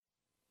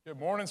Good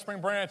morning,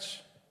 Spring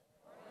Branch.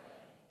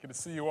 Good to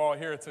see you all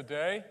here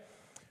today.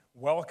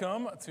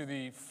 Welcome to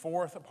the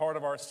fourth part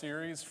of our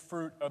series,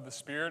 Fruit of the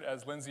Spirit,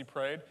 as Lindsay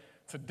prayed.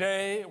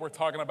 Today, we're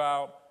talking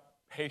about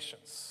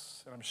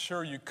patience, and I'm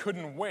sure you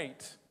couldn't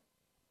wait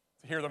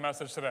to hear the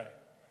message today.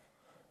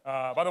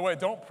 By the way,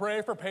 don't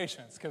pray for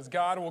patience, because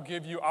God will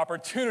give you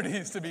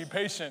opportunities to be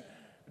patient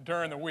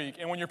during the week.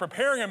 And when you're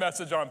preparing a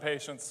message on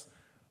patience,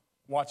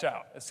 watch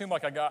out. It seemed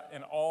like I got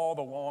in all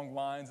the long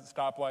lines at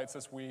stoplights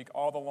this week,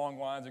 all the long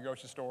lines at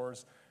grocery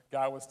stores.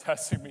 God was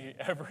testing me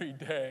every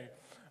day.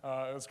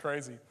 It was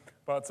crazy.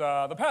 But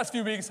the past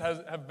few weeks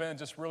have been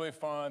just really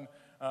fun.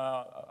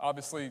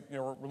 Obviously,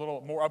 we're a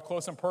little more up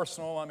close and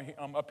personal.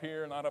 I'm up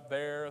here, not up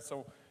there.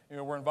 So,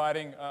 we're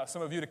inviting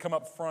some of you to come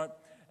up front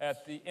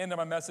at the end of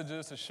my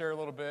messages to share a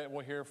little bit.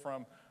 We'll hear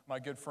from my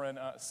good friend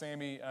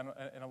Sammy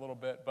in a little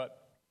bit.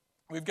 But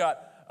we've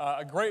got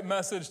a great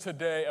message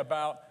today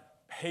about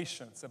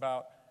patience.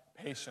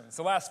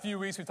 The last few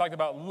weeks we talked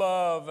about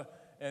love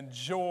and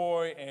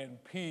joy and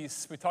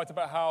peace. We talked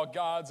about how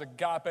God's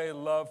agape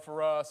love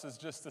for us is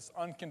just this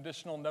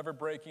unconditional, never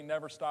breaking,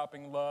 never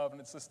stopping love,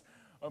 and it's just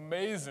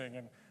amazing.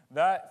 And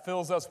that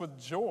fills us with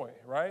joy,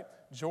 right?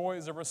 Joy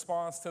is a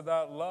response to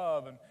that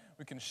love, and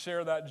we can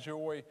share that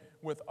joy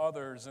with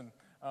others. And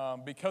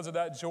because of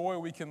that joy,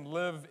 we can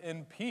live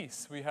in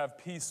peace. We have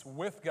peace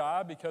with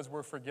God because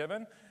we're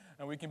forgiven,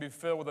 and we can be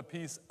filled with the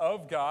peace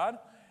of God,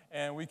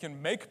 and we can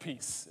make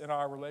peace in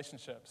our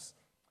relationships.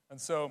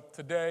 And so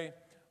today,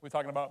 we're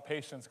talking about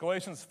patience.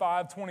 Galatians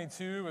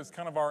 5:22 is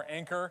kind of our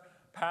anchor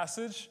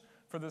passage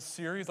for this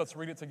series. Let's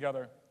read it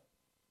together.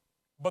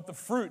 But the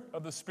fruit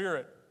of the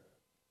Spirit,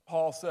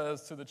 Paul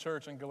says to the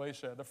church in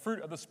Galatia, the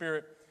fruit of the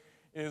Spirit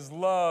is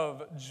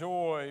love,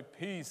 joy,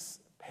 peace,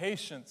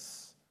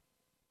 patience.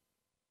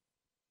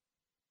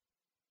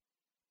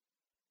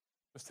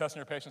 Just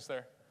testing your patience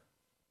there.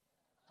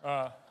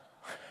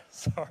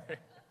 Sorry.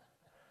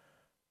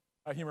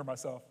 I humor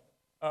myself.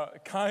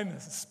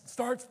 Kindness.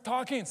 Start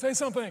talking. Say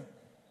something.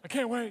 I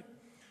can't wait.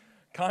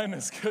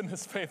 Kindness,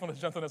 goodness, faithfulness,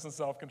 gentleness, and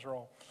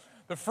self-control.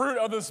 The fruit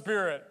of the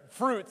Spirit.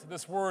 Fruit,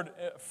 this word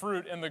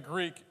fruit in the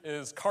Greek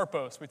is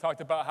karpos. We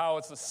talked about how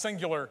it's a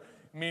singular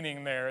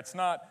meaning there. It's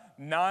not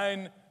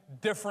 9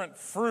 different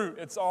fruit.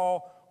 It's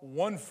all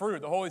one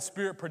fruit. The Holy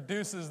Spirit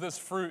produces this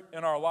fruit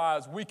in our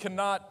lives. We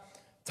cannot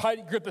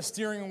tight grip the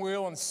steering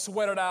wheel and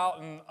sweat it out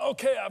and,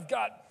 okay, I've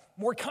got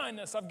more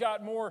kindness. I've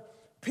got more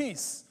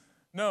peace.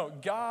 No,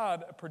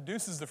 God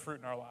produces the fruit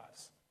in our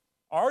lives.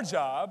 Our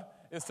job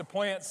is to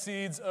plant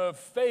seeds of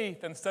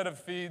faith instead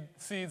of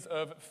seeds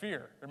of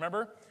fear.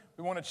 Remember?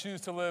 We want to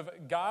choose to live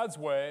God's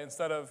way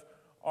instead of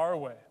our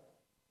way.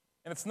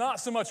 And it's not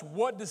so much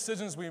what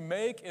decisions we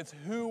make, it's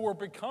who we're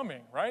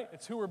becoming, right?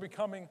 It's who we're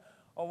becoming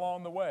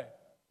along the way.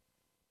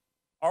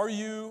 Are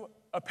you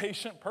a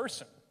patient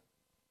person?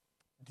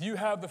 Do you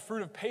have the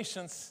fruit of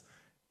patience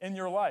in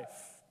your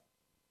life?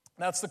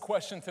 That's the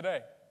question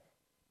today.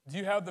 Do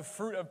you have the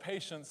fruit of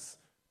patience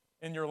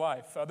in your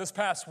life? This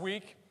past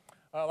week,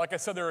 like I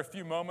said, there were a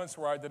few moments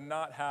where I did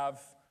not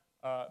have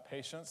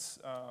patience.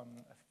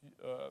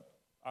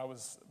 I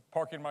was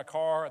parking my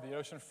car at the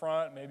ocean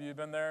front. Maybe you've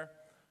been there.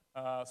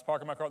 I was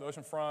parking my car at the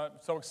ocean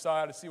front. So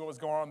excited to see what was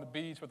going on the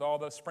beach with all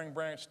the Spring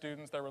Branch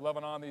students that were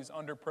loving on these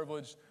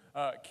underprivileged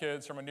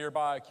kids from a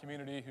nearby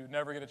community who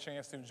never get a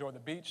chance to enjoy the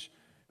beach.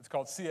 It's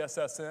called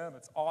CSSM.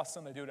 It's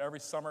awesome. They do it every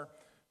summer.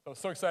 So I was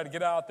so excited to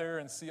get out there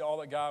and see all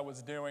that God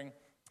was doing.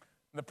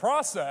 In the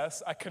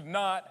process, I could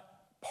not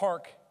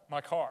park my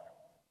car.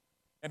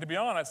 And to be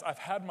honest, I've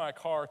had my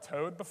car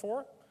towed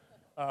before.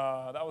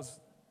 That was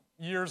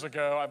years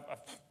ago. I've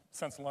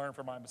since learned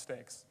from my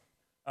mistakes.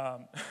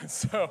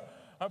 So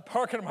I'm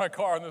parking my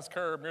car on this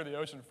curb near the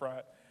ocean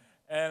front.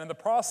 And in the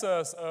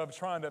process of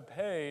trying to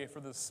pay for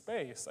this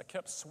space, I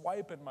kept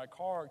swiping my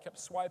car, kept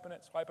swiping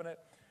it.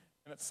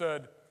 And it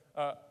said,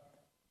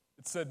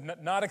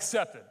 not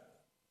accepted,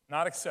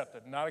 not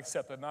accepted, not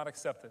accepted, not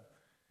accepted.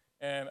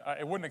 And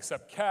it wouldn't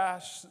accept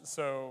cash,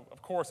 so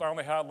of course I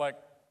only had like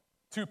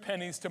 2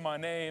 pennies to my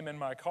name in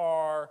my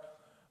car.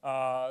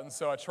 And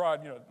so I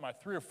tried, my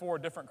 3 or 4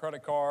 different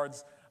credit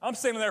cards. I'm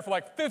standing there for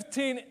like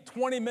 15,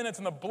 20 minutes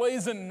in the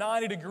blazing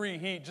 90-degree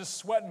heat, just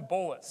sweating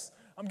bullets.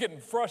 I'm getting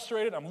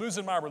frustrated. I'm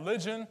losing my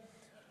religion.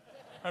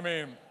 I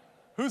mean,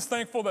 who's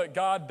thankful that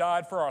God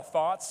died for our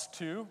thoughts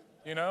too?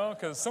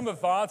 Because some of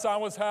the thoughts I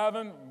was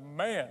having,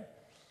 man.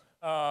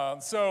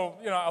 So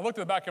I looked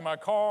at the back of my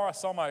car. I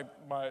saw my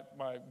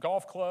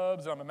golf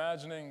clubs. And I'm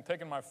imagining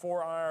taking my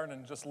 4-iron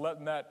and just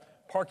letting that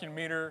parking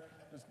meter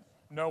just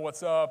know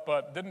what's up,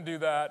 but didn't do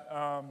that.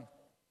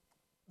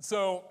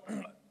 So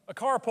a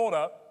car pulled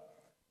up,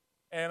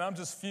 and I'm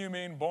just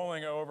fuming,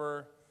 boiling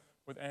over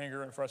with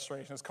anger and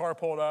frustration. This car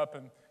pulled up,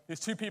 and these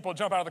 2 people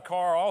jump out of the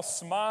car, all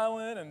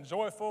smiling and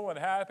joyful and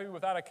happy,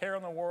 without a care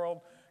in the world.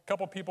 A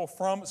couple people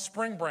from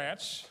Spring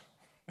Branch,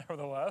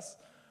 nevertheless.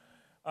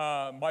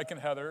 Mike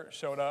and Heather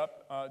showed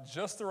up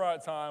just the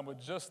right time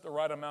with just the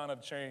right amount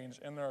of change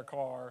in their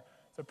car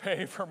to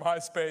pay for my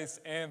space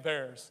and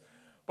theirs.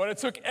 But it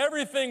took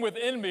everything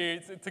within me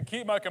to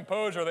keep my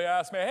composure. They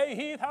asked me, hey,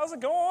 Heath, how's it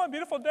going?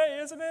 Beautiful day,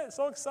 isn't it?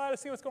 So excited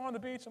to see what's going on the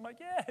beach. I'm like,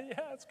 yeah,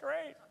 it's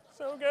great.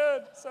 So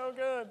good, so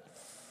good.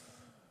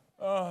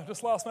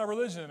 Just lost my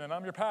religion, and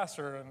I'm your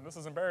pastor, and this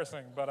is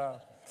embarrassing.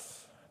 But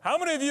how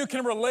many of you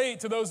can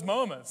relate to those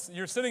moments?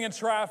 You're sitting in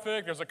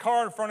traffic, there's a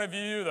car in front of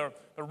you, the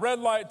red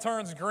light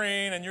turns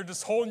green, and you're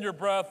just holding your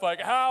breath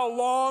like, how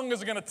long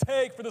is it going to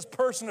take for this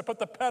person to put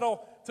the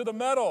pedal to the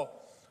metal?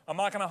 I'm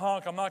not going to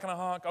honk, I'm not going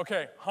to honk.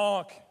 Okay,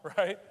 honk,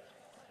 right?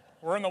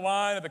 We're in the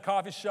line at the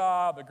coffee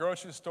shop, the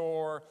grocery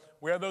store.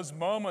 We have those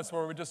moments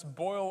where we just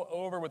boil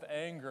over with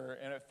anger,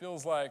 and it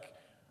feels like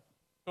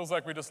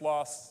we just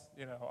lost,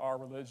 our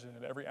religion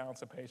and every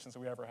ounce of patience that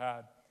we ever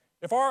had.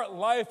 If our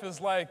life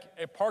is like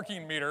a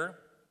parking meter,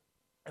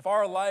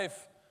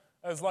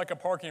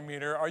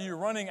 are you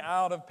running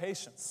out of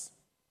patience?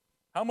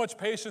 How much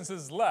patience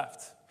is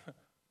left?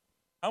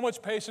 How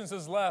much patience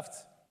is left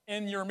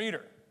in your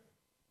meter?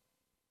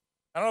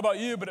 I don't know about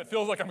you, but it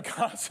feels like I'm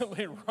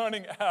constantly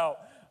running out,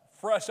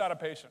 fresh out of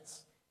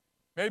patience.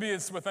 Maybe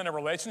it's within a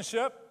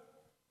relationship.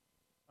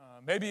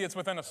 Maybe it's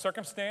within a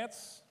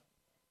circumstance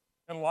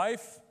in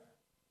life.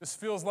 This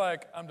feels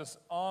like I'm just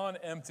on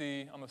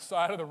empty on the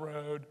side of the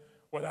road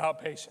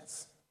without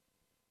patience.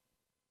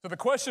 So the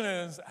question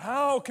is,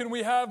 how can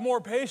we have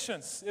more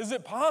patience? Is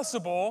it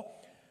possible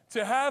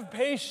to have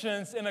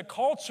patience in a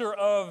culture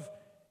of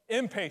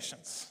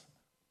impatience?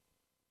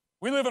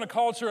 We live in a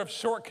culture of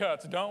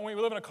shortcuts, don't we?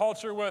 We live in a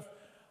culture with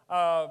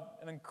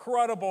an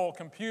incredible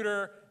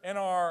computer in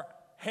our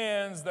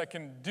hands that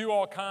can do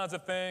all kinds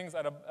of things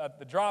at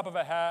the drop of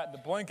a hat, the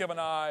blink of an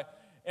eye,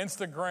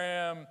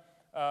 Instagram,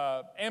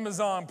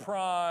 Amazon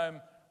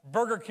Prime,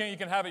 Burger King, you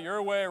can have it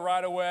your way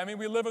right away. I mean,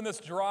 we live in this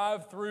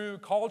drive-through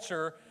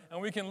culture,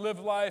 and we can live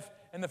life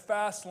in the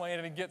fast lane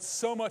and get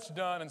so much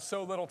done in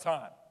so little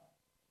time.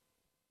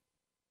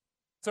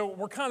 So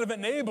we're kind of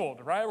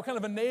enabled, right? We're kind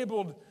of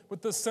enabled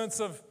with this sense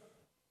of,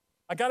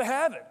 I got to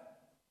have it.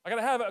 I got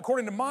to have it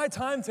according to my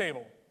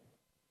timetable.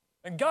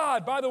 And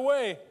God, by the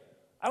way,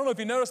 I don't know if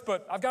you noticed,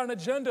 but I've got an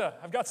agenda.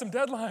 I've got some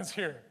deadlines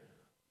here.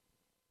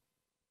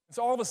 And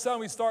so all of a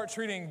sudden we start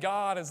treating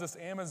God as this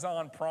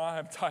Amazon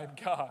Prime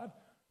type God.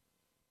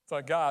 It's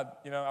like, God,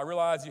 I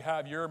realize you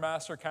have your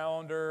master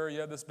calendar,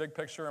 you have this big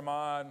picture in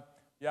mind,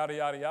 yada,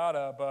 yada,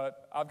 yada,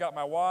 but I've got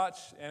my watch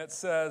and it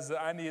says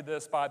that I need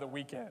this by the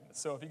weekend.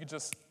 So if you could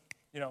just,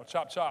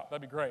 chop,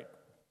 that'd be great.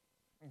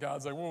 And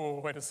God's like, whoa,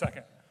 wait a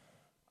second.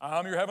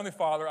 I'm your Heavenly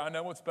Father. I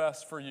know what's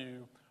best for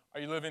you.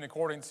 Are you living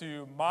according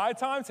to my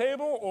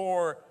timetable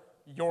or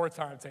your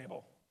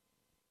timetable?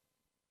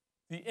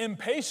 The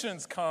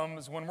impatience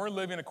comes when we're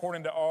living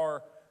according to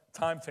our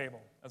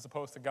timetable as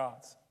opposed to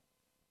God's.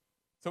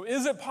 So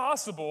is it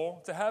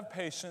possible to have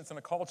patience in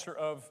a culture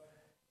of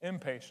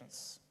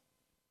impatience?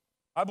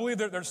 I believe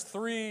that there's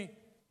three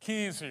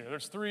keys here.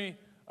 There's three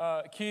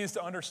keys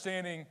to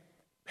understanding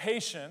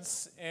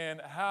patience and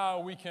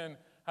how we can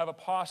have a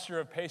posture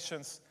of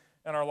patience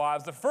in our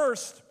lives. The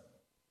first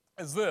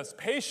is this: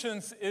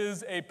 patience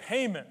is a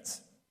payment.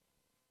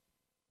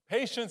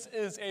 Patience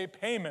is a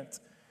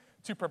payment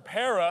to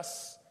prepare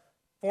us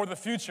for the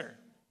future.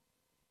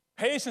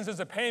 Patience is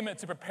a payment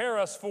to prepare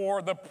us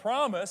for the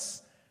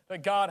promise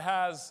that God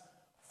has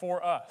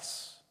for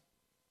us.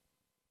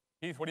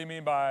 Heath, what do you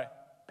mean by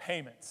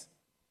payment?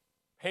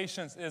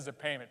 Patience is a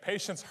payment.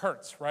 Patience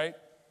hurts, right?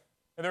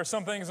 And there are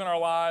some things in our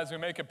lives, we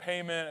make a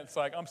payment, it's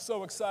like, I'm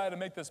so excited to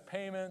make this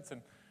payment,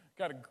 and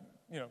got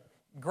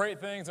great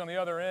things on the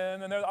other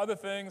end. And there are other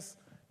things,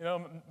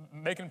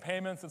 making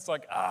payments, it's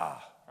like, I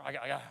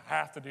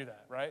have to do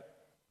that, right?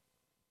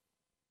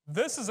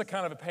 This is a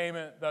kind of a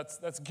payment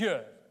that's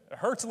good. It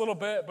hurts a little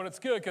bit, but it's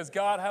good because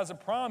God has a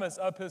promise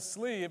up his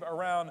sleeve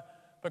around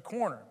the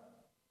corner.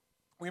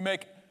 We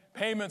make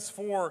payments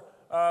for,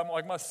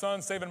 like my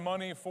son saving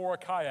money for a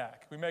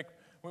kayak. We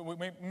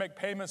make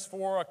payments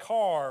for a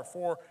car,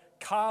 for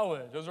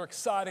college. Those are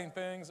exciting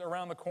things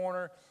around the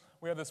corner.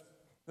 We have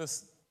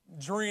this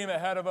dream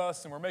ahead of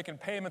us, and we're making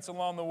payments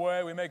along the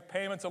way. We make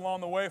payments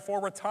along the way for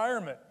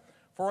retirement,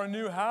 for a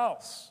new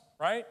house,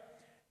 right?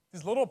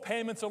 These little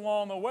payments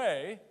along the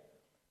way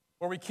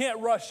where we can't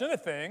rush into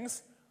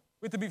things.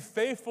 We have to be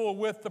faithful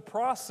with the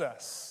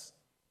process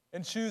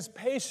and choose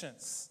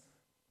patience.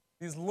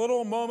 These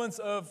little moments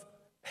of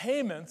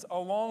payments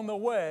along the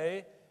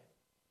way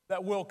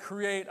that will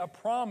create a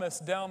promise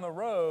down the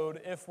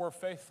road if we're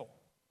faithful,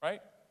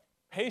 right?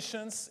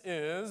 Patience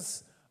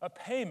is a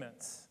payment.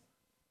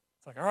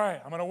 It's like, all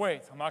right, I'm going to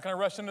wait. I'm not going to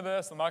rush into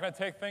this. I'm not going to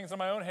take things in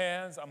my own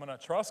hands. I'm going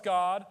to trust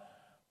God.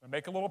 I'm going to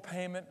make a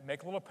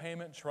little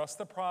payment, trust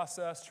the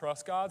process,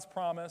 trust God's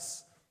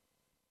promise.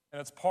 And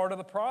it's part of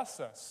the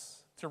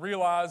process to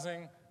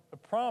realizing the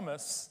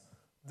promise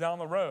down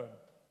the road,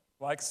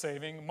 like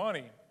saving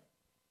money.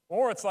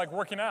 Or it's like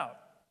working out.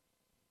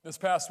 This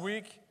past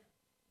week,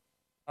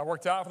 I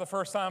worked out for the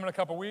first time in a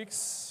couple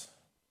weeks.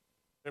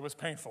 It was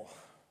painful,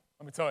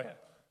 let me tell you.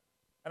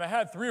 And I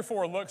had 3 or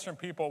 4 looks from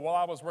people while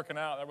I was working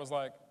out that was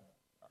like,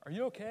 are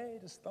you okay?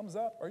 Just thumbs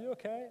up, are you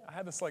okay? I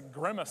had this like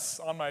grimace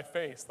on my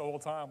face the whole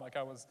time, like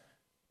I was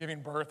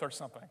giving birth or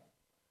something.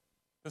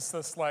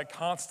 This like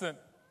constant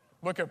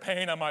look of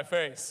pain on my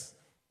face.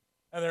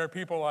 And there are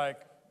people like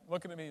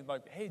looking at me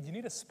like, hey, do you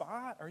need a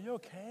spot? Are you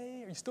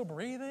okay? Are you still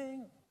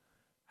breathing?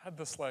 I had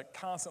this like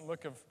constant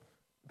look of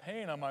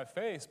pain on my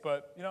face.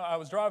 But, I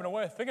was driving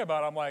away thinking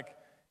about it. I'm like,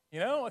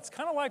 it's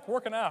kind of like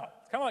working out.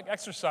 It's kind of like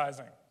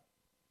exercising.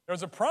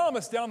 There's a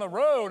promise down the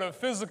road of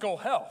physical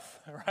health,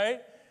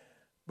 right?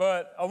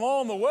 But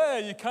along the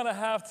way, you kind of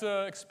have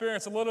to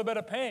experience a little bit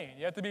of pain.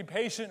 You have to be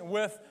patient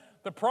with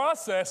the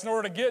process in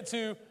order to get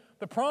to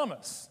the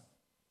promise.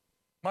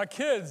 My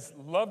kids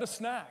love to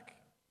snack.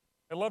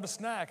 They love to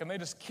snack, and they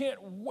just can't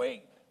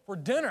wait for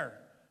dinner.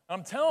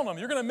 I'm telling them,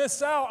 you're going to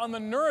miss out on the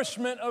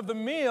nourishment of the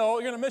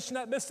meal. You're going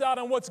to miss out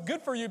on what's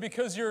good for you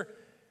because you're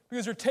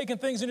taking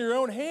things in your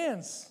own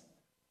hands.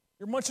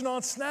 You're munching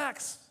on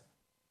snacks,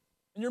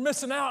 and you're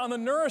missing out on the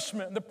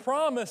nourishment and the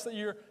promise that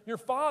your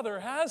Father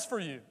has for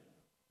you.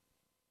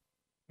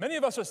 Many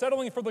of us are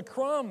settling for the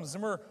crumbs,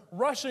 and we're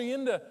rushing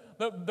into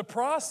the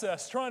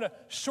process, trying to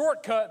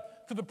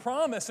shortcut to the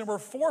promise, and we're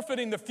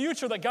forfeiting the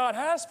future that God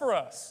has for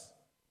us.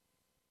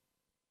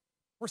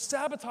 We're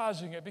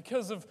sabotaging it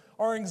because of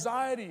our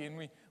anxiety,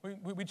 and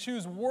we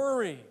choose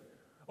worry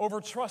over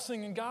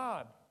trusting in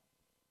God.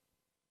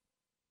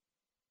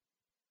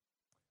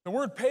 The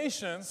word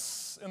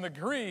patience in the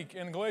Greek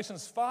in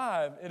Galatians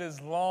 5, it is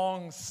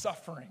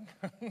long-suffering.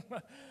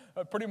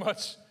 Pretty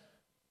much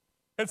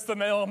hits the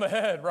nail on the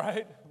head,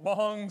 right?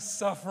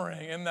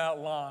 Long-suffering in that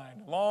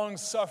line.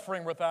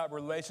 Long-suffering with that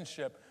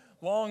relationship.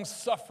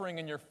 Long-suffering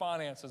in your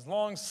finances.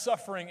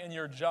 Long-suffering in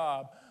your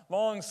job.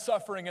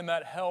 Long-suffering in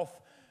that health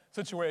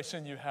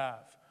situation you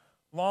have.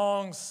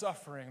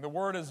 Long-suffering. The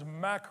word is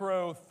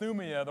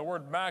macrothumia. The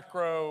word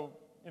macro,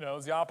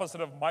 is the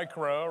opposite of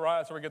micro, right?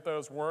 That's where we get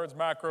those words.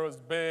 Macro is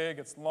big,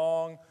 it's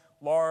long,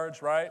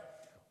 large, right?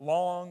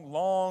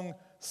 Long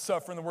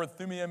suffering. The word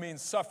thumia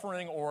means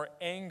suffering or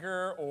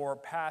anger or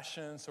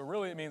passion. So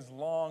really it means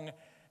long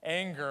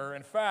anger.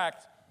 In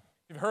fact,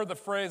 you've heard the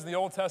phrase in the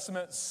Old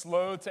Testament,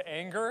 slow to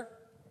anger.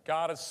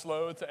 God is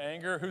slow to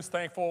anger. Who's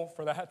thankful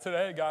for that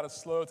today? God is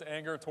slow to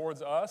anger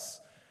towards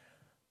us.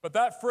 But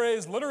that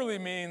phrase literally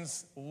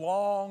means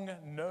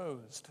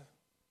long-nosed.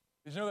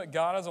 Did you know that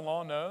God has a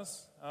long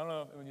nose? I don't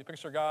know, when you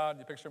picture God,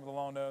 you picture him with a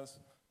long nose.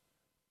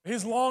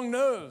 He's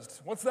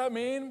long-nosed. What's that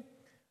mean?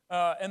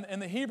 In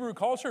the Hebrew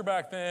culture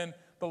back then,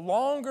 the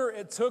longer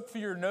it took for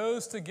your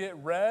nose to get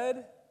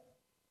red,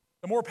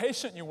 the more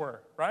patient you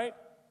were, right?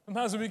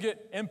 Sometimes when we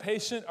get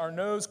impatient, our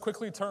nose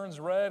quickly turns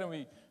red and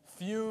we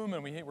fume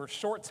and we're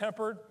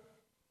short-tempered,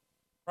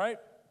 right?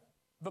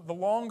 The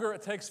longer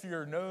it takes for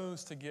your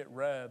nose to get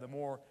red, the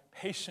more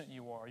patient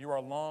you are. You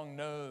are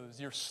long-nosed.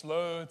 You're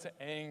slow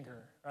to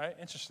anger, right?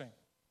 Interesting.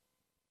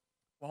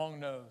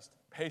 Long-nosed,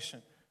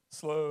 patient,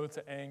 slow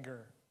to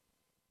anger.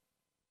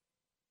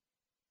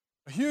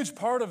 A huge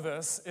part of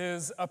this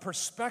is a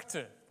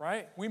perspective,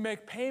 right? We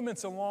make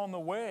payments along the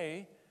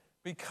way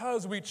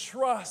because we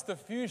trust the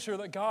future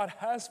that God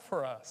has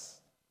for us.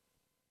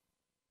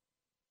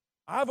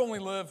 I've only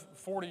lived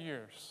 40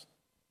 years.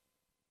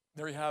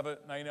 There you have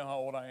it. Now you know how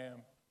old I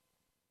am.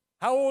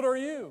 How old are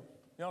you?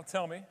 You don't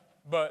tell me,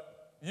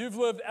 but you've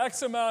lived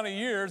X amount of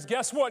years.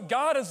 Guess what?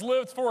 God has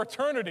lived for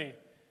eternity.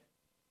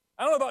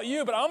 I don't know about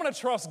you, but I'm going to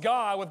trust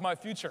God with my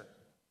future.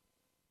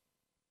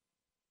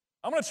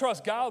 I'm going to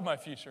trust God with my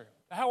future.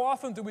 How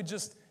often do we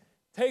just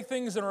take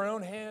things in our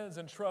own hands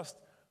and trust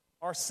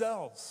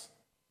ourselves?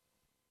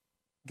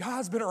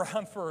 God's been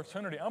around for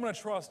eternity. I'm going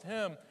to trust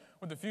him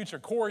with the future.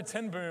 Corrie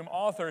ten Boom,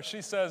 author,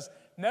 she says,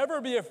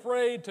 never be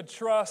afraid to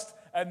trust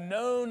a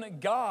known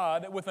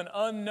God with an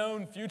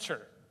unknown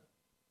future.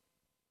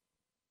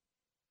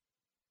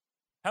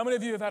 How many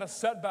of you have had a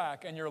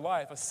setback in your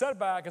life? A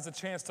setback is a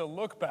chance to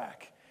look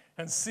back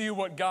and see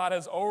what God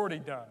has already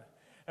done.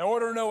 In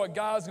order to know what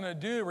God's going to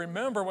do,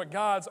 remember what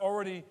God's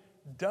already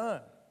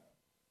done.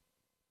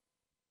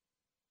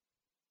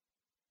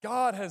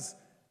 God has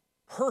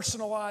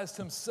personalized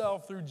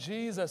himself through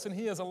Jesus, and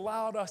he has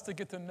allowed us to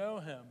get to know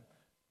him.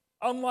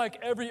 Unlike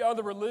every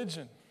other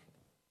religion,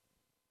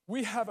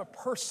 we have a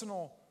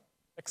personal,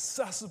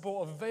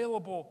 accessible,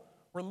 available,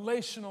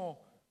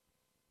 relational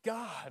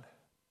God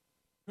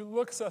who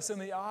looks us in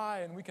the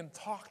eye, and we can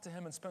talk to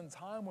him and spend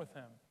time with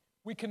him.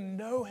 We can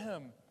know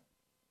him.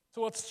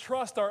 So let's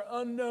trust our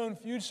unknown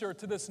future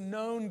to this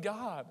known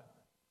God.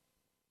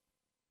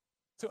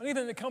 So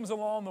anything that comes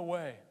along the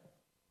way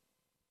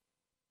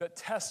that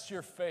tests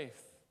your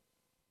faith,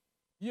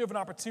 you have an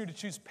opportunity to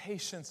choose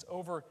patience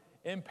over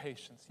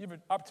impatience. You have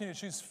an opportunity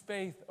to choose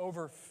faith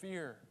over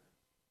fear.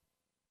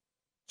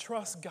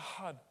 Trust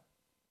God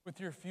with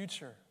your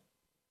future.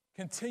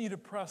 Continue to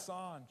press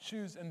on.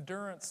 Choose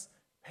endurance,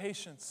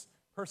 patience,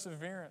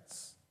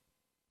 perseverance.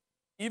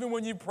 Even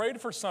when you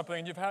prayed for something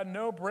and you've had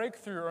no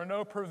breakthrough or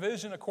no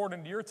provision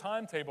according to your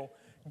timetable,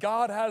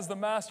 God has the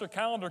master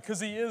calendar because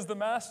he is the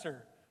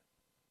master.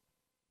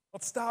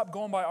 Let's stop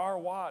going by our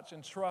watch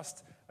and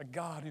trust a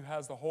God who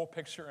has the whole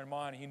picture in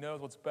mind. He knows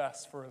what's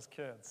best for his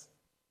kids.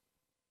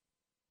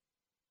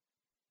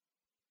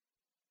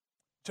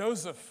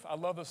 Joseph, I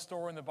love the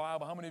story in the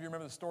Bible. How many of you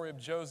remember the story of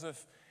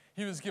Joseph?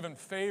 He was given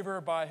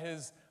favor by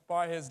his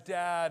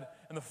dad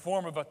in the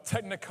form of a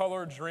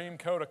technicolor dream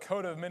coat, a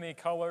coat of many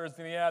colors.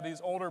 And he had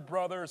these older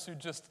brothers who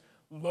just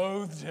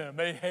loathed him.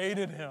 They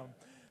hated him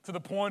to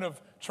the point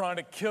of trying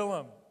to kill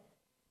him.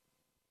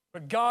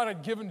 But God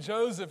had given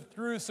Joseph,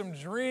 through some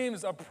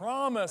dreams, a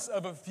promise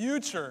of a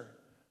future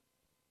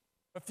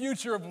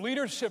of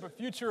leadership, a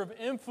future of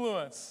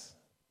influence.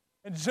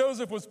 And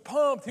Joseph was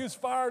pumped. He was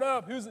fired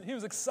up. He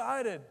was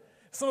excited.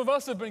 Some of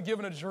us have been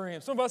given a dream.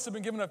 Some of us have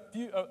been given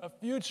a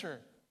future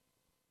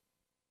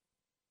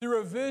through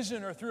a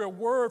vision or through a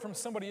word from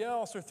somebody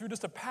else or through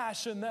just a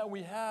passion that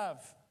we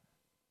have.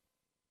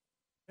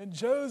 And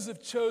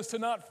Joseph chose to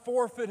not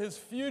forfeit his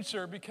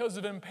future because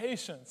of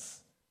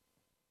impatience.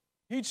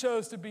 He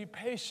chose to be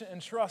patient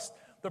and trust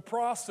the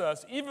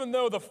process, even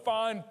though the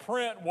fine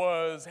print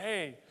was,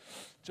 hey,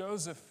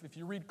 Joseph, if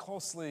you read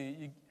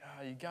closely,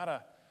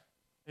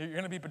 you're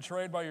going to be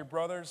betrayed by your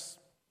brothers.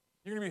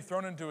 You're going to be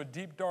thrown into a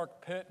deep,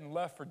 dark pit and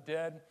left for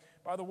dead.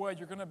 By the way,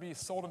 you're going to be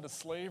sold into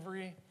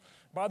slavery.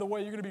 By the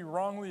way, you're going to be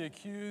wrongly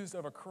accused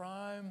of a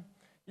crime.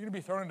 You're going to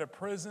be thrown into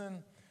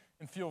prison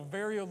and feel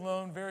very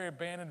alone, very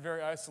abandoned,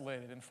 very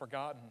isolated and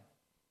forgotten.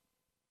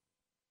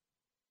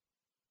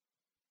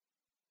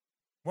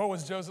 What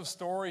was Joseph's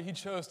story? He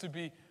chose to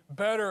be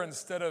better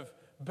instead of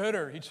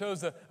bitter. He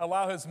chose to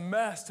allow his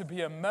mess to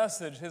be a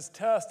message, his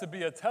test to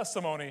be a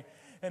testimony.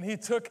 And he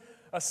took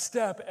a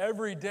step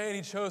every day, and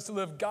he chose to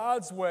live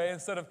God's way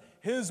instead of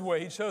his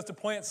way. He chose to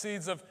plant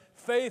seeds of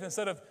faith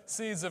instead of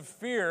seeds of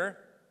fear.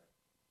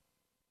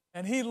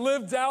 And he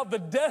lived out the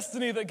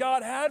destiny that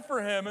God had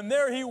for him. And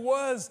there he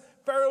was,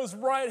 Pharaoh's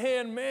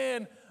right-hand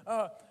man,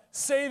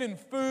 saving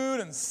food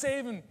and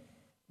saving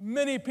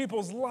many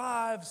people's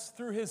lives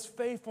through his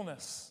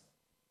faithfulness.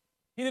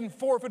 He didn't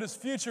forfeit his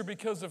future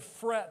because of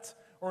fret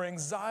or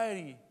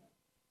anxiety.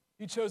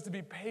 He chose to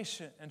be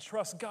patient and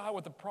trust God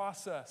with the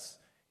process.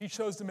 He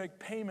chose to make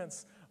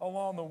payments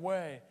along the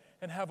way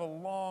and have a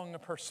long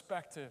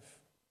perspective.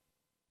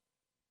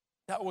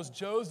 That was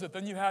Joseph.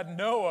 Then you had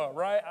Noah,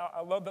 right?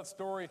 I love that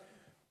story.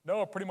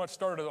 Noah pretty much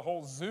started a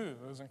whole zoo.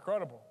 It was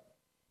incredible.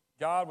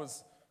 God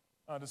was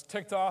just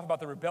ticked off about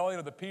the rebellion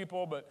of the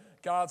people, but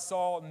God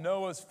saw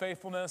Noah's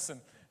faithfulness,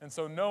 and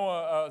so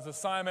Noah's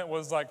assignment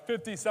was like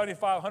 50,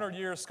 75, 100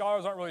 years.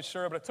 Scholars aren't really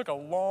sure, but it took a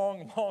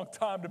long, long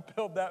time to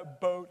build that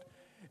boat.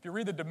 If you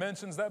read the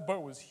dimensions, that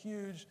boat was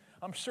huge.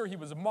 I'm sure he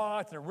was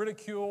mocked and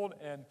ridiculed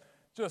and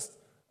just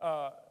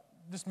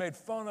made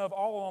fun of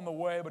all along the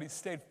way, but he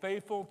stayed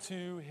faithful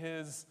to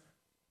his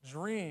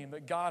dream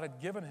that God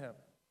had given him.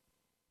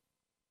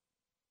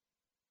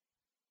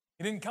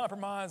 He didn't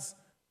compromise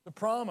the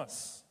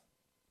promise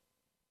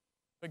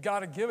that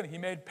God had given. He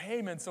made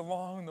payments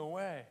along the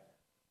way.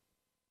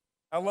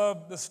 I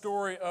love the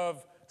story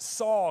of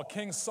Saul,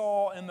 King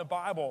Saul in the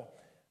Bible.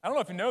 I don't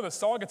know if you know this,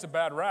 Saul gets a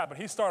bad rap, but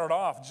he started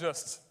off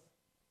just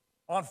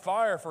on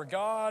fire for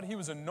God. He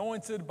was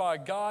anointed by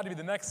God to be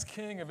the next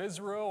king of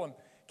Israel, and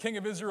king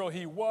of Israel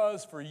he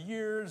was for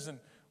years and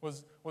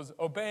was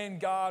obeying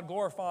God,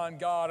 glorifying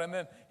God. And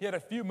then he had a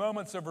few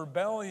moments of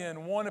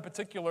rebellion. One in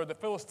particular, the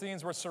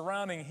Philistines were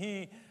surrounding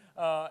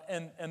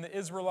and the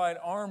Israelite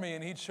army,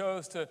 and he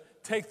chose to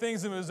take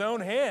things into his own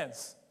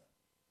hands.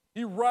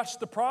 He rushed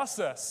the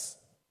process.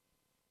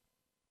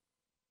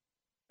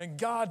 And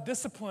God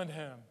disciplined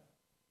him.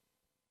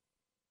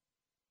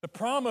 The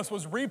promise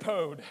was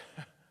repoed.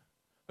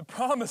 The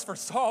promise for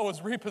Saul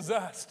was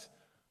repossessed.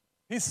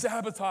 He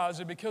sabotaged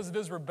it because of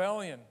his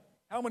rebellion.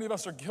 How many of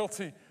us are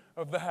guilty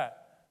of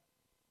that?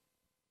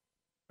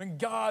 When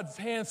God's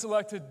hand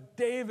selected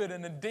David,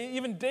 and then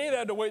even David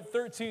had to wait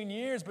 13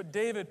 years, but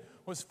David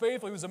was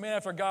faithful. He was a man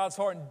after God's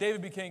heart, and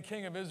David became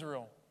king of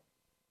Israel.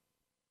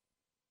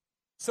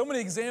 So many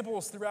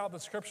examples throughout the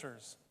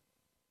scriptures.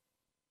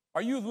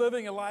 Are you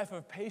living a life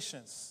of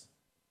patience?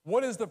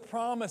 What is the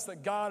promise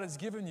that God has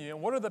given you?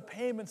 And what are the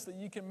payments that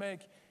you can make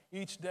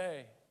each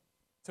day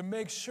to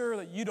make sure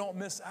that you don't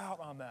miss out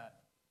on that?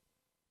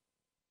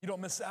 You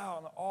don't miss out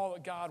on all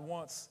that God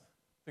wants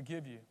to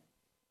give you.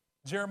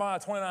 Jeremiah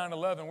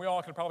 29:11, we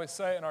all could probably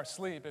say it in our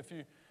sleep if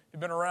you've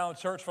been around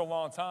church for a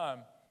long time.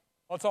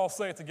 Let's all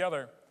say it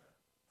together.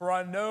 For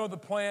I know the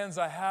plans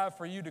I have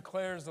for you,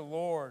 declares the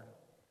Lord.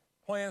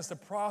 Plans to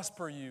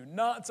prosper you,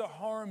 not to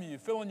harm you.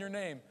 Fill in your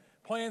name.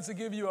 Plans to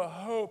give you a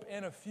hope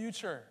and a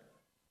future.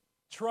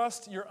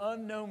 Trust your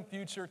unknown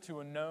future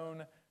to a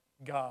known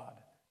God.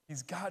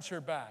 He's got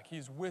your back.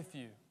 He's with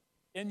you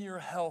in your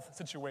health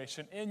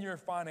situation, in your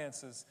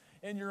finances,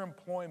 in your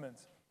employment,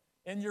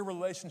 in your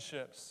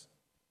relationships.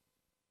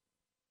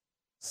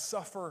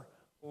 Suffer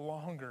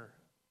longer.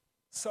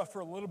 Suffer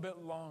a little bit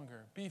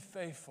longer. Be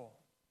faithful.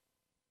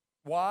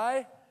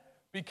 Why?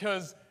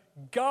 Because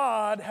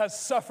God has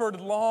suffered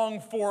long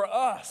for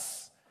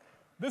us.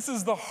 This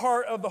is the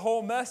heart of the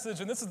whole message,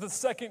 and this is the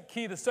second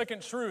key, the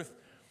second truth.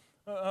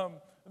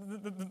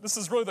 This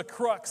is really the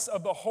crux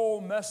of the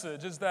whole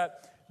message, is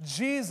that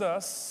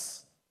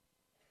Jesus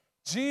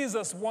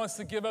wants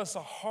to give us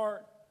a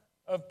heart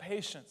of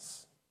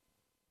patience.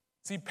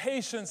 See,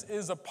 patience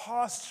is a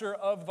posture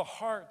of the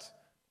heart.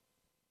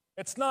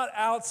 It's not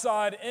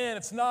outside in.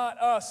 It's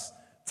not us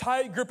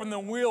tight gripping the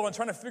wheel and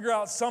trying to figure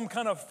out some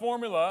kind of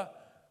formula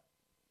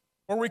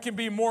where we can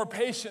be more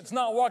patient. It's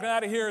not walking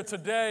out of here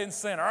today and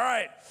saying, all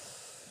right,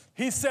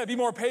 he said be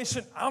more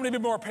patient. I'm going to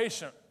be more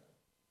patient.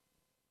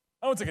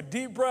 I'm going to take a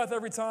deep breath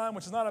every time,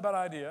 which is not a bad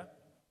idea.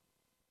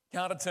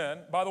 Count to 10.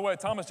 By the way,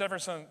 Thomas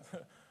Jefferson,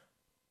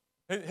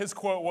 his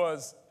quote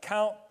was,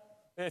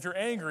 if you're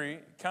angry,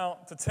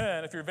 count to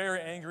 10. If you're very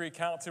angry,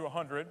 count to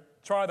 100.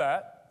 Try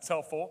that. It's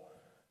helpful.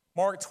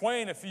 Mark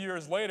Twain, a few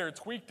years later,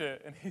 tweaked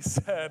it, and he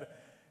said,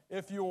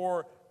 if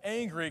you're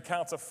angry,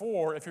 count to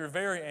 4. If you're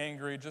very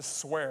angry, just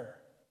swear.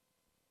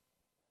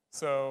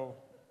 So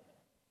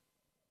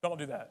don't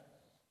do that.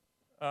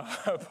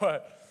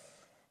 But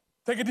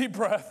take a deep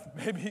breath,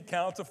 maybe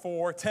count to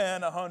 4,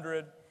 10,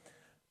 100.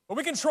 But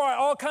we can try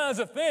all kinds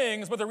of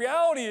things, but the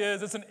reality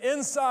is it's an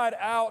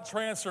inside-out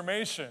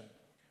transformation.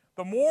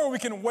 The more we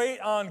can wait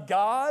on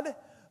God,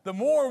 the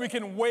more we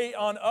can wait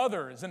on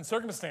others and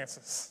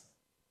circumstances.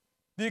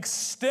 The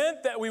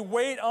extent that we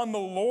wait on the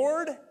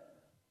Lord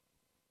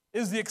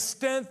is the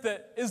extent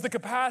that is the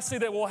capacity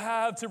that we'll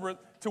have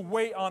to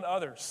wait on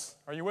others.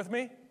 Are you with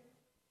me?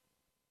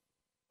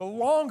 The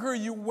longer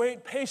you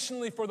wait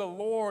patiently for the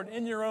Lord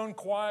in your own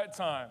quiet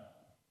time,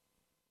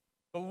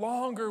 the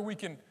longer we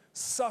can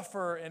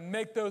suffer and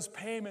make those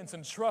payments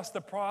and trust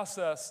the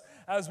process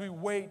as we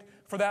wait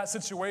for that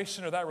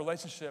situation or that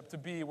relationship to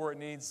be where it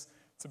needs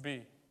to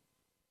be.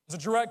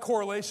 There's a direct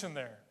correlation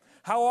there.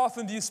 How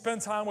often do you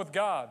spend time with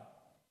God?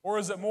 Or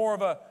is it more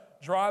of a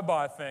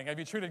drive-by thing? Have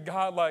you treated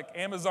God like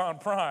Amazon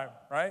Prime,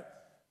 right?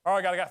 All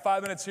right, I got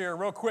 5 minutes here.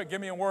 Real quick,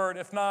 give me a word.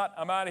 If not,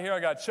 I'm out of here. I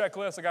got a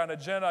checklist. I got an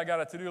agenda. I got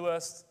a to-do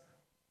list.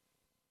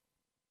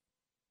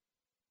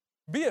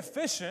 Be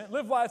efficient.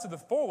 Live life to the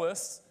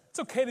fullest. It's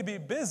okay to be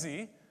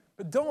busy,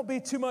 but don't be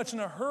too much in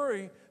a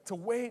hurry to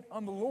wait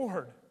on the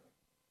Lord.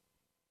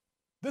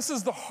 This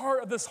is the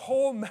heart of this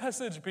whole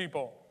message,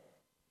 people.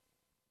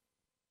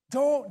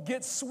 Don't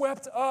get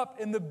swept up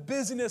in the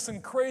busyness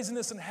and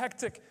craziness and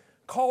hectic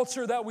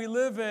culture that we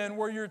live in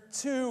where you're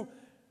too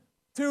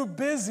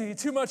busy,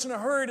 too much in a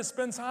hurry to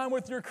spend time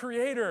with your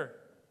Creator.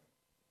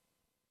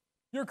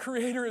 Your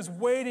Creator is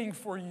waiting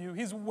for you.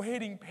 He's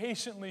waiting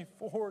patiently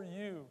for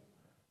you.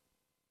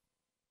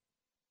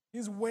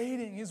 He's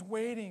waiting, He's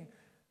waiting,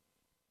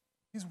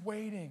 He's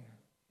waiting.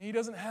 He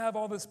doesn't have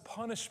all this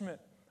punishment,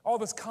 all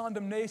this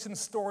condemnation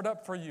stored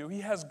up for you.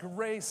 He has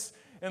grace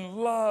and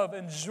love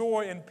and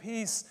joy and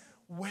peace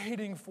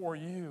waiting for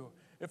you.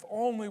 If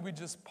only we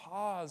just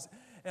pause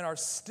and are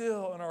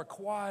still and are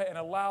quiet and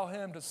allow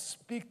Him to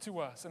speak to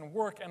us and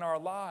work in our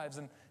lives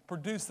and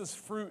produce this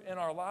fruit in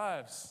our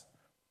lives.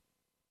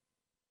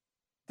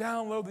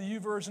 Download the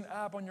YouVersion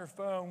app on your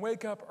phone.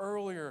 Wake up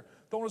earlier.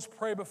 Don't just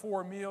pray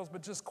before meals,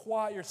 but just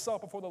quiet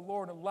yourself before the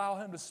Lord and allow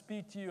Him to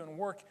speak to you and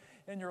work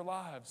in your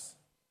lives.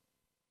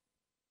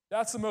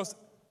 That's the most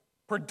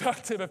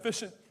productive,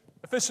 efficient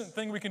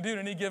thing we can do in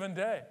any given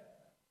day.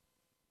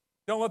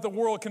 Don't let the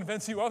world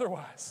convince you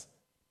otherwise.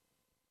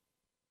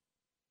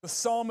 The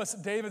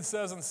psalmist David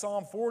says in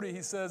Psalm 40,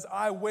 he says,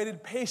 I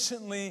waited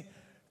patiently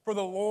for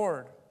the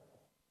Lord.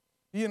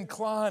 He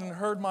inclined and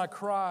heard my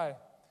cry.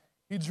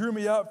 He drew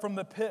me up from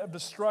the pit of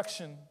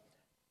destruction,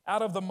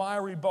 out of the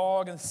miry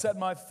bog, and set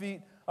my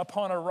feet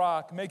upon a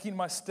rock, making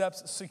my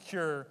steps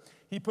secure.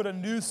 He put a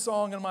new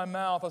song in my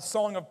mouth, a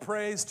song of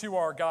praise to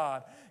our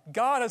God.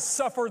 God has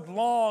suffered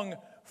long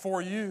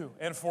for you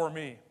and for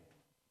me.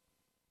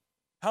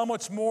 How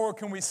much more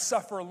can we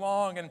suffer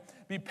long and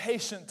be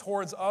patient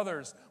towards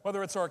others,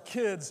 whether it's our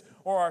kids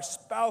or our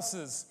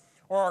spouses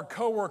or our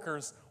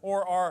coworkers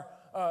or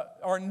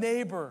our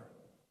neighbor?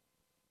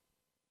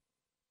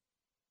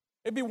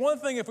 It'd be one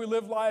thing if we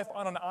live life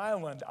on an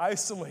island,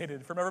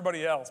 isolated from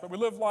everybody else, but we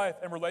live life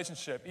in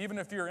relationship. Even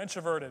if you're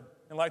introverted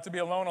and like to be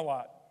alone a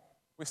lot,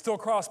 we still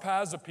cross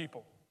paths with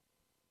people.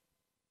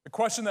 The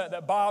question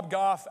that Bob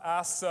Goff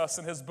asks us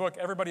in his book,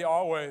 Everybody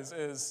Always,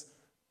 is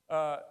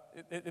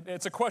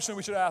it's a question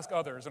we should ask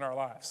others in our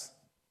lives.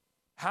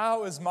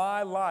 How is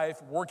my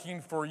life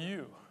working for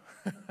you?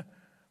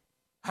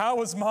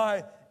 How is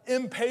my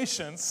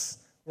impatience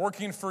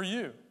working for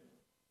you?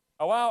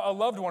 Allow a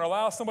loved one,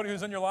 allow somebody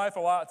who's in your life a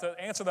lot to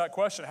answer that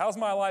question. How's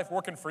my life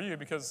working for you?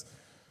 Because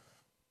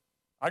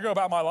I go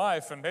about my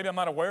life and maybe I'm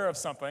not aware of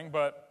something,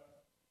 but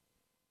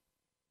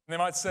they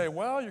might say,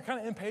 well, you're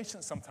kind of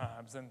impatient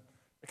sometimes and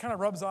it kind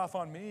of rubs off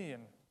on me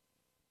and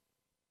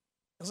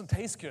it doesn't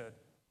taste good.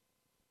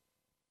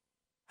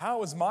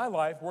 How is my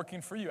life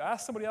working for you?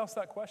 Ask somebody else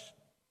that question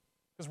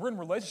because we're in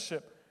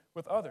relationship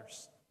with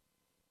others.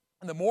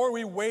 And the more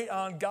we wait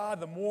on God,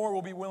 the more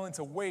we'll be willing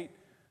to wait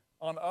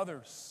on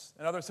others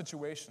and other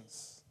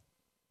situations.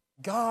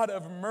 God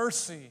of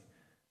mercy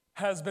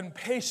has been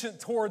patient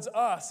towards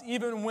us,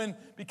 even when,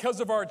 because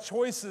of our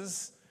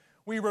choices,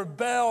 we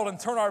rebelled and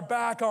turned our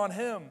back on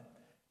Him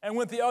and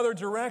went the other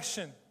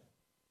direction,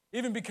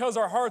 even because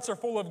our hearts are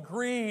full of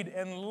greed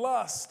and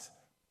lust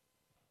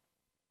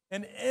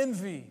and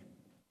envy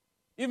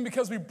Even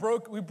because we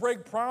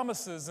break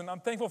promises, and I'm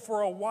thankful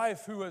for a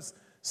wife who has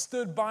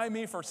stood by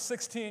me for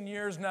 16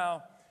 years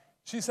now.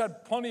 She's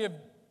had plenty of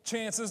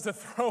chances to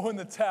throw in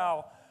the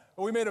towel,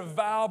 but we made a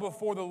vow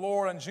before the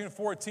Lord on June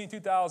 14,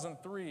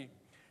 2003,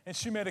 and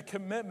she made a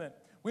commitment.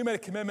 We made a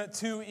commitment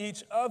to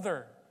each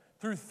other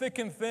through thick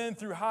and thin,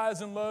 through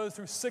highs and lows,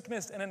 through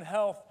sickness and in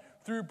health,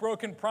 through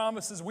broken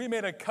promises. We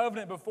made a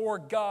covenant before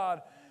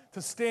God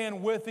to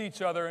stand with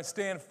each other and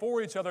stand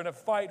for each other and to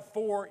fight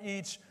for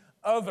each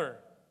other.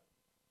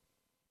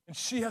 And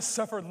she has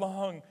suffered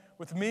long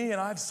with me, and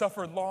I've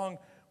suffered long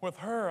with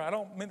her. I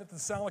don't mean that to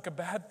sound like a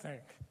bad thing.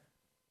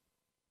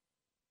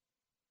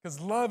 Because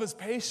love is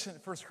patient,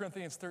 1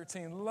 Corinthians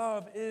 13.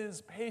 Love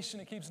is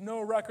patient. It keeps no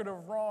record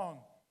of wrong.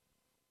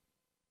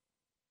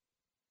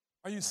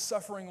 Are you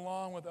suffering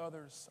long with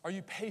others? Are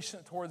you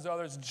patient towards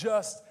others,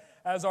 just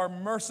as our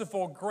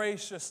merciful,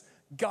 gracious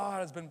God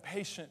has been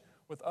patient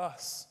with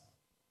us?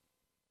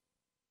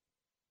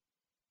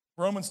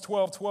 Romans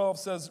 12:12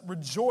 says,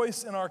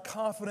 rejoice in our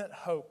confident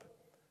hope.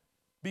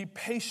 Be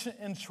patient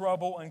in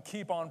trouble and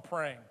keep on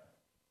praying.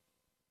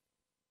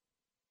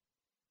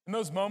 In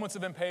those moments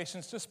of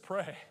impatience, just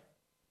pray.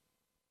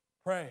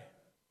 Pray.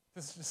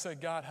 Just say,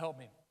 God, help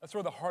me. That's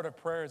where the heart of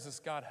prayer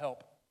is, God,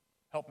 help.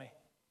 Help me.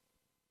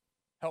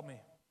 Help me.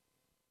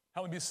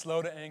 Help me be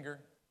slow to anger,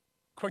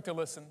 quick to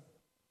listen,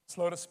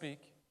 slow to speak.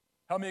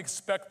 Help me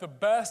expect the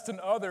best in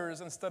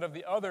others instead of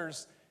the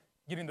others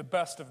getting the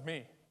best of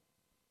me.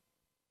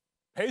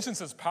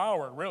 Patience is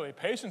power, really.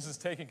 Patience is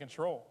taking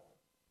control.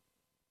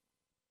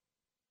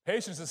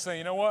 Patience is saying,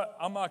 you know what?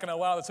 I'm not going to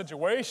allow the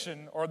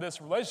situation or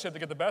this relationship to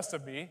get the best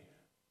of me.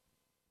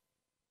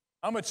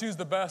 I'm going to choose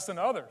the best in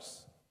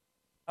others.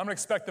 I'm going to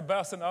expect the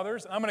best in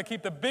others. I'm going to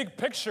keep the big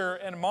picture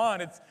in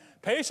mind.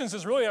 Patience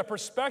is really a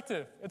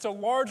perspective. It's a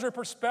larger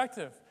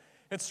perspective.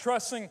 It's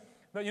trusting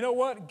that, you know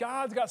what?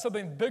 God's got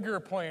something bigger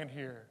planned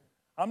here.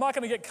 I'm not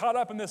going to get caught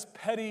up in this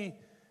petty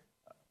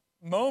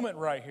moment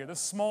right here, this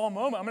small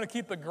moment. I'm going to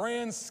keep the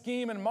grand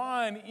scheme in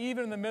mind,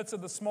 even in the midst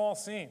of the small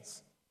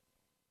scenes.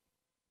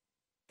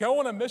 Go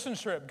on a mission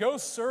trip. Go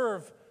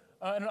serve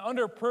in an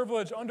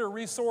underprivileged,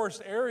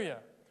 under-resourced area.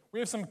 We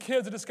have some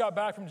kids that just got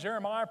back from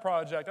Jeremiah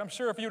Project. I'm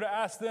sure if you were to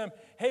ask them,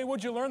 hey,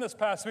 what'd you learn this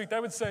past week? They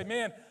would say,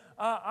 man,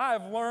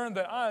 I've learned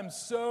that I'm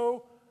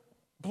so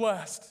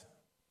blessed.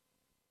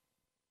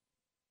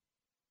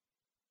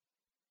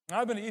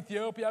 I've been to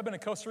Ethiopia. I've been to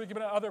Costa Rica. I've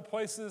been to other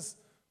places.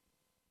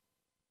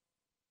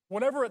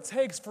 Whatever it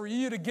takes for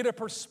you to get a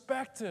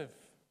perspective.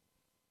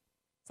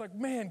 It's like,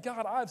 man,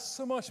 God, I have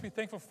so much to be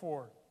thankful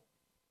for.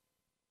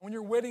 When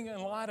you're waiting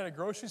in line at a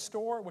grocery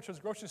store, which is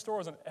grocery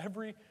stores on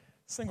every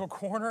single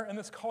corner in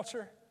this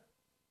culture,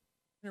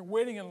 you're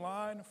waiting in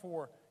line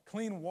for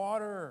clean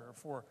water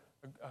or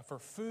for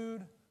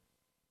food,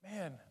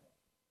 man,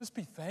 just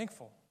be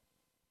thankful.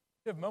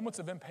 If you have moments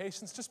of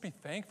impatience, just be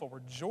thankful.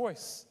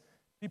 Rejoice.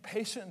 Be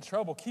patient in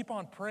trouble. Keep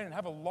on praying and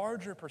have a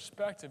larger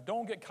perspective.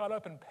 Don't get caught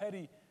up in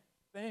petty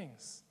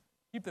things.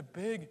 Keep the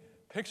big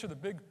picture, the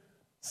big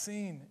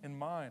scene in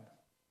mind.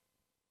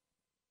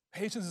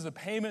 Patience is a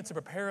payment to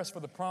prepare us for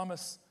the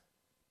promise.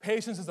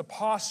 Patience is a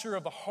posture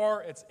of the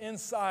heart. It's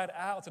inside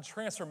out. It's a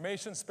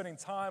transformation, spending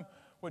time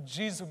with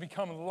Jesus. We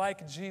become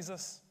like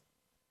Jesus.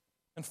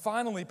 And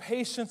finally,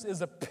 patience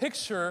is a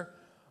picture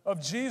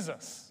of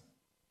Jesus.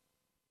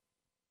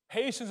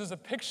 Patience is a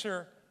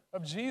picture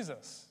of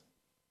Jesus.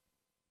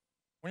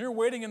 When you're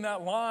waiting in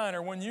that line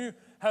or when you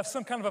have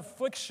some kind of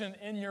affliction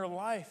in your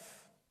life,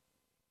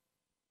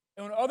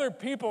 and when other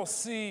people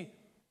see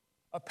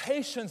a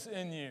patience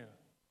in you,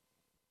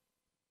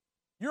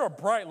 you're a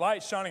bright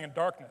light shining in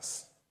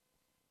darkness.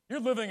 You're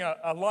living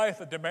a life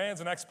that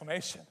demands an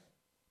explanation.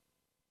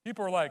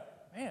 People are like,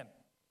 man,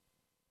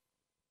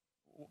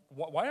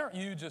 why aren't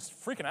you just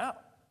freaking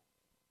out?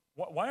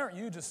 Why aren't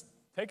you just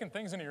taking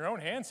things into your own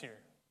hands here?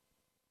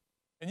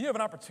 And you have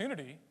an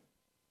opportunity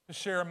to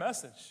share a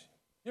message.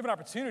 You have an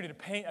opportunity to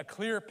paint a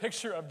clear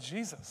picture of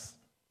Jesus,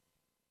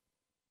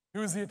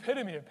 who is the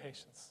epitome of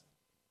patience.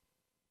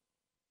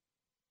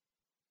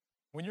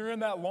 When you're in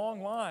that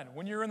long line,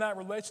 when you're in that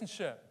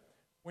relationship,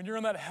 when you're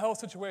in that health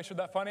situation,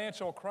 that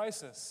financial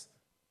crisis,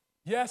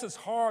 yes, it's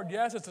hard.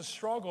 Yes, it's a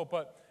struggle,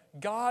 but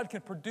God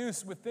can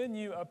produce within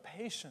you a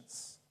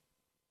patience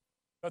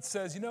that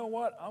says, you know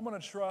what? I'm going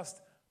to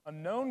trust a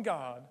known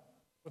God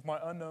with my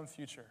unknown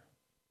future.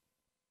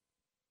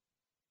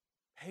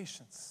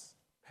 Patience.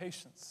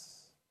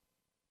 Patience.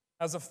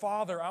 As a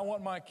father, I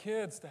want my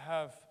kids to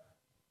have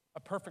a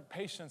perfect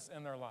patience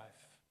in their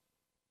life.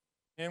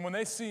 And when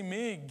they see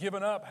me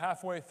giving up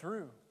halfway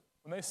through,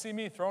 when they see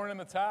me throwing in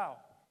the towel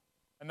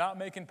and not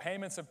making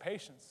payments of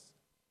patience,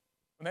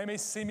 when they may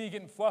see me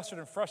getting flustered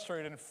and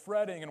frustrated and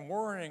fretting and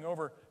worrying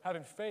over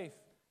having faith,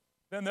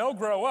 then they'll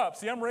grow up.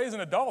 See, I'm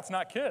raising adults,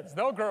 not kids.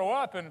 They'll grow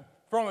up and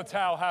throw in the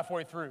towel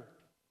halfway through.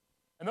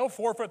 And they'll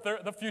forfeit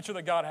the future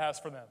that God has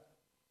for them.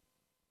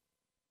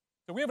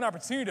 So we have an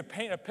opportunity to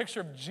paint a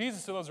picture of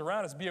Jesus to those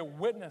around us, be a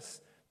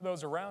witness to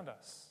those around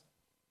us.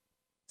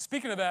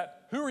 Speaking of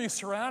that, who are you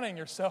surrounding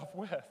yourself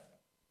with?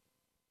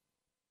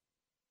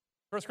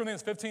 1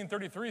 Corinthians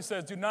 15:33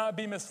 says, do not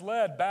be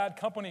misled. Bad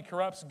company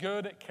corrupts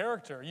good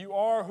character. You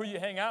are who you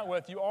hang out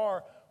with. You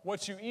are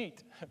what you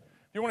eat. If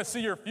you want to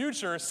see your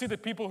future, see the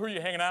people who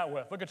you're hanging out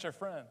with. Look at your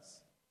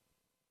friends.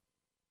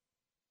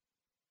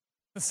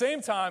 At the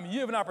same time, you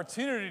have an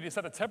opportunity to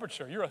set the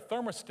temperature. You're a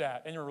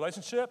thermostat in your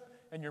relationship,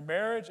 in your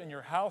marriage, in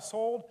your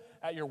household,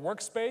 at your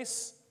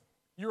workspace.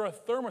 You're a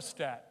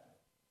thermostat.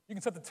 You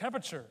can set the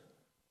temperature.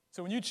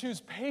 So when you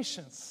choose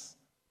patience,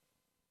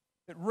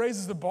 it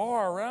raises the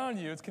bar around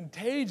you. It's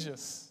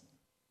contagious.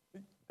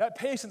 That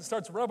patience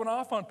starts rubbing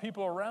off on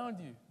people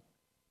around you.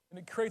 And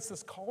it creates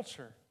this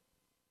culture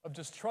of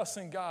just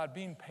trusting God,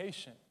 being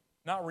patient,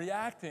 not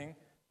reacting,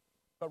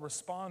 but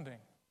responding.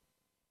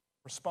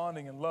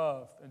 Responding in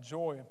love and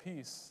joy and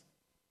peace.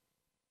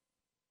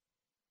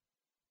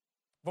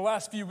 The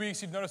last few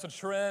weeks, you've noticed a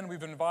trend.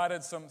 We've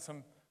invited some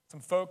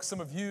folks, some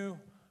of you,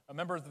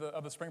 members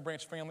of the Spring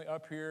Branch family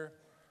up here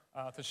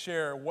to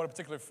share what a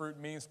particular fruit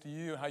means to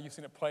you and how you've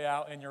seen it play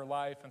out in your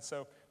life. And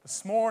so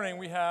this morning,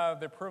 we have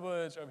the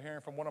privilege of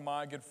hearing from one of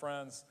my good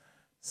friends,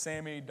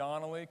 Sammy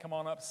Donnelly. Come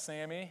on up,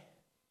 Sammy.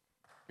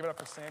 Give it up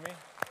for Sammy.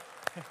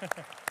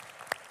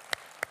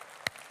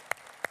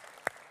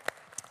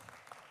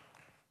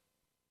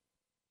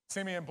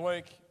 Sammy and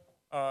Blake,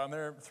 and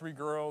their 3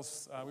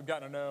 girls, we've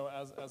gotten to know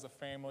as a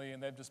family,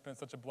 and they've just been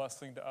such a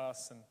blessing to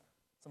us and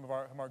some of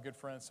our good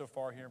friends so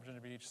far here in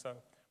Virginia Beach. So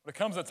when it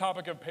comes to the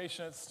topic of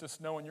patience,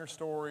 just knowing your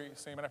story,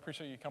 Sammy, and I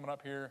appreciate you coming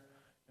up here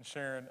and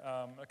sharing.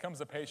 When it comes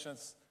to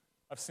patience,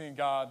 I've seen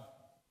God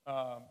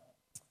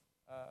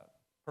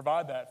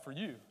provide that for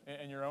you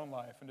in your own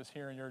life, and just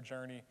hearing your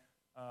journey.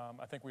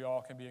 I think we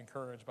all can be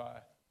encouraged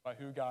by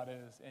who God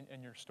is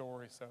in your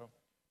story. So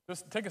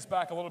just take us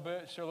back a little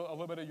bit, share a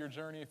little bit of your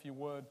journey, if you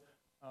would,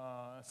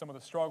 some of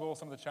the struggles,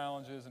 some of the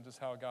challenges, and just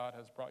how God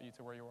has brought you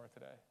to where you are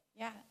today.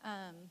 Yeah.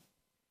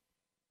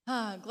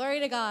 Glory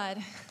to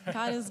God.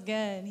 God is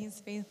good. He's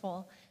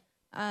faithful.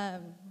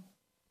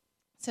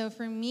 So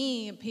for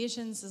me,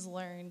 patience is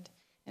learned,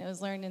 and it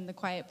was learned in the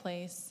quiet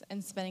place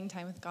and spending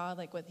time with God,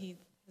 like what he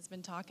has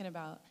been talking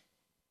about.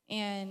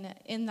 And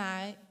in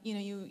that,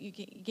 you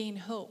gain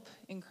hope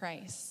in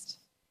Christ.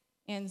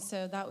 And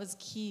so that was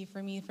key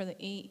for me for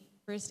the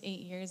first 8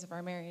 years of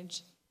our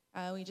marriage.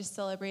 We just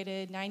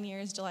celebrated 9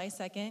 years, July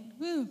 2nd.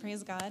 Woo,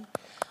 praise God.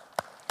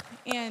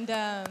 And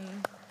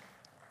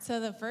so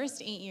the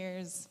first 8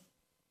 years,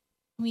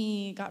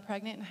 we got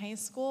pregnant in high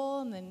school,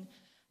 and then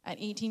at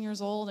 18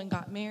 years old and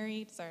got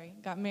married,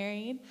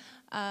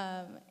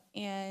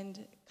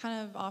 and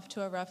kind of off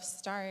to a rough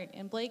start.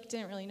 And Blake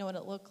didn't really know what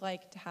it looked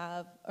like to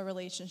have a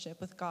relationship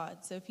with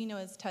God. So if you know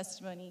his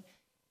testimony,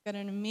 got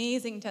an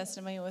amazing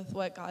testimony with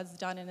what God's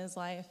done in his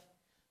life.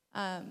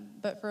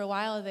 But for a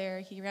while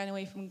there, he ran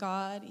away from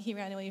God. He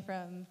ran away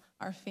from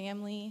our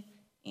family.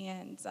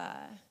 And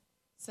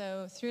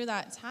so through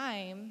that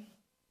time,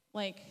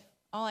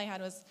 all I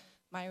had was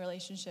my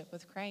relationship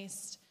with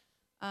Christ.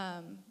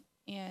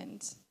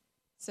 And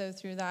so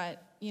through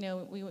that,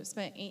 we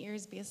spent 8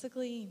 years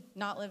basically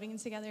not living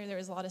together. There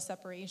was a lot of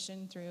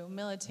separation through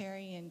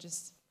military and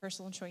just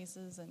personal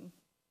choices. And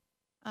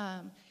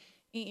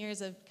 8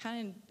 years of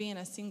kind of being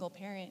a single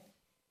parent.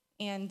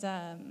 And,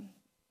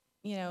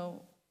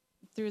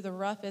 through the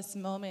roughest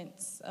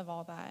moments of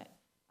all that,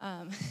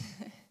 I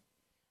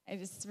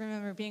just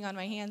remember being on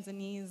my hands and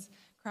knees,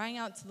 crying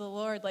out to the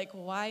Lord,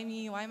 why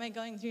me? Why am I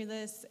going through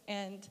this?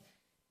 And,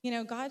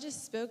 God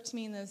just spoke to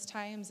me in those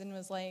times and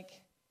was like,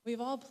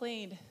 we've all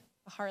played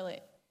the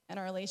harlot in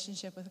our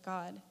relationship with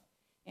God,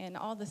 and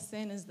all the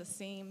sin is the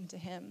same to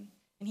him,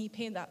 and he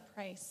paid that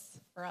price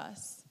for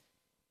us.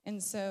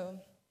 And so,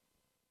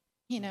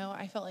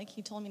 I felt like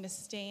he told me to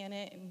stay in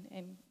it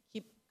and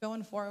keep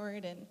going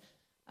forward, and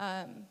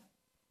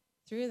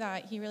through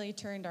that, he really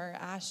turned our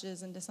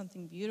ashes into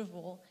something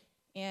beautiful.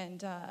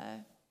 And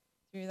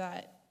through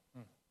that,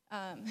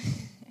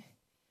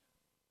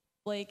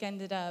 Blake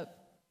ended up,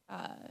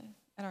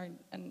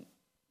 and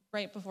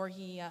right before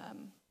he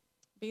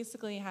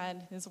basically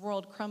had his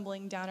world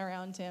crumbling down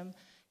around him,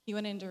 he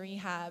went into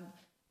rehab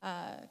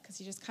because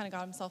he just kind of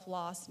got himself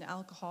lost in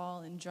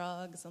alcohol and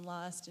drugs and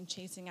lust and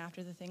chasing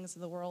after the things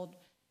of the world.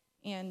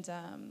 And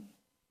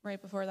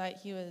right before that,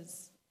 he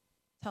was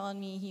telling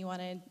me he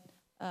wanted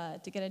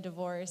to get a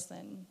divorce,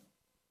 and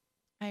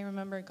I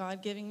remember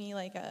God giving me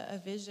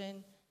a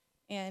vision,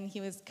 and he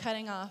was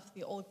cutting off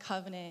the old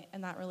covenant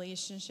and that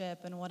relationship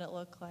and what it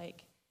looked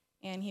like,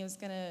 and he was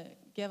going to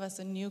give us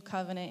a new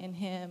covenant in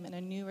him and a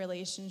new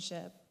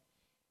relationship.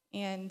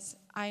 And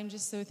I'm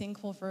just so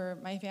thankful for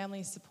my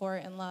family's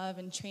support and love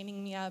and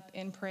training me up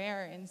in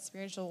prayer and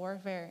spiritual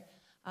warfare,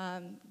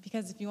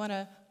 because if you want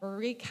to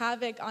wreak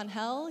havoc on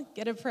hell,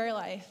 get a prayer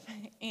life.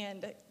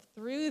 And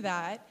through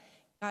that,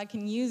 God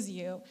can use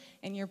you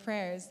in your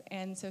prayers.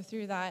 And so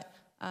through that,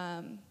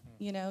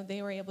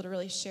 they were able to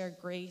really share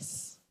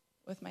grace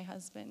with my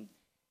husband.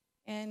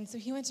 And so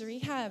he went to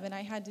rehab, and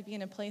I had to be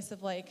in a place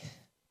of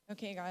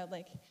okay,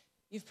 God,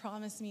 you've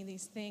promised me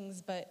these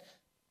things, but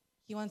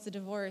he wants a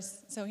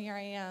divorce. So here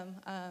I am.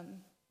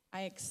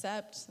 I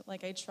accept,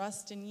 like I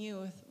trust in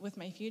you with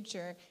my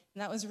future.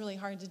 And that was really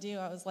hard to do.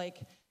 I was like,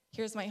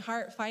 here's my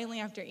heart finally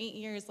after 8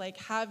 years, like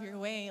have your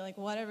way, like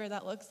whatever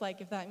that looks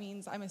like. If that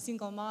means I'm a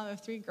single mom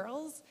of 3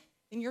 girls,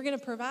 then you're going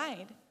to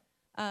provide.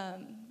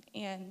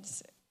 And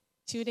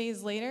 2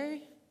 days later,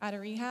 out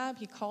of rehab,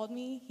 he called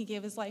me. He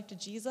gave his life to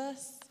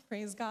Jesus.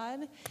 Praise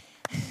God.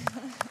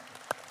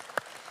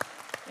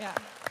 Yeah,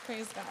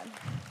 praise God.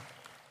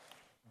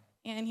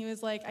 And he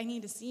was like, I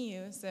need to see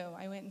you. So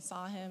I went and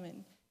saw him,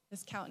 and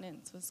his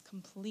countenance was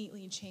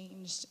completely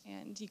changed,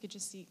 and you could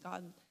just see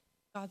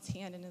God's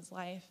hand in his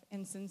life.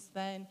 And since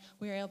then,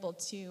 we were able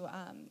to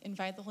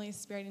invite the Holy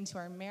Spirit into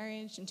our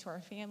marriage, into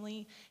our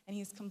family, and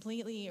he's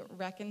completely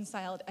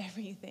reconciled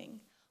everything.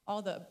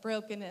 All the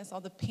brokenness,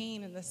 all the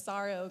pain and the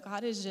sorrow,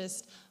 God has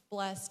just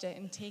blessed it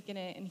and taken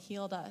it and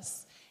healed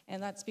us.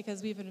 And that's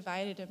because we've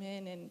invited him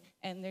in,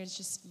 and there's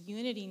just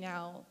unity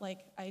now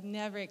like I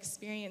never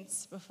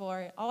experienced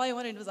before. All I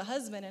wanted was a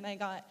husband, and I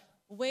got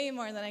way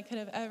more than I could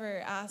have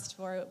ever asked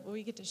for.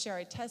 We get to share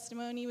our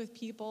testimony with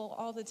people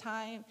all the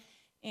time,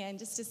 and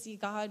just to see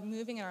God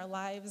moving in our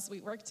lives.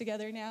 We work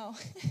together now.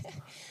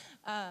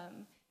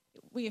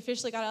 We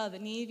officially got out of the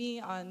Navy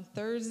on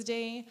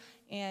Thursday,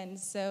 and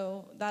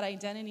so that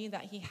identity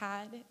that he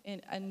had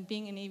and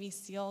being a Navy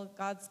SEAL,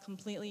 God's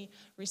completely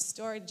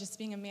restored. Just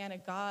being a man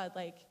of God,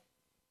 like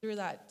through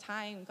that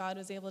time, God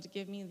was able to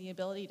give me the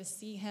ability to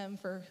see him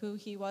for who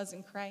he was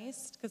in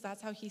Christ, because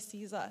that's how he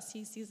sees us.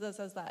 He sees us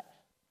as that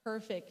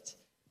perfect,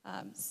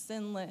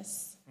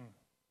 sinless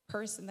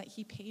person that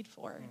he paid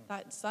for,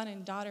 that son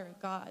and daughter of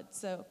God.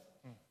 So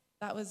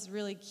that was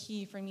really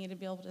key for me to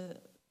be able to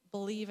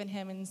believe in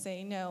him and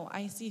say, no,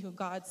 I see who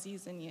God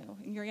sees in you,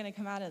 and you're going to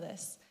come out of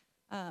this.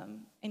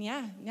 And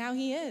yeah, now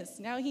he is.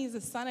 Now he's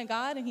a son of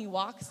God, and he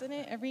walks in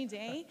it every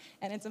day,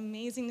 and it's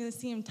amazing to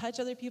see him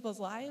touch other people's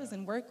lives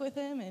and work with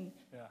him. And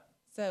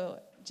so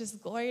just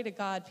glory to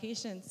God,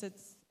 patience,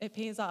 it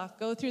pays off.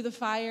 Go through the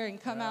fire and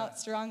come out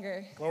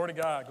stronger. Glory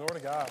to God, glory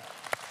to God.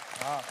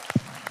 Wow.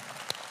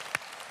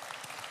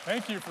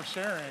 Thank you for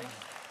sharing.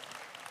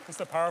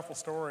 Just a powerful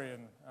story.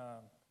 And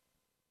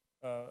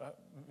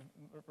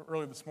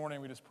early this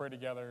morning, we just prayed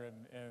together,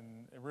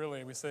 and it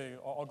really, we say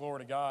all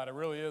glory to God. It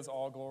really is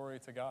all glory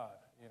to God,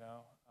 you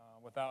know.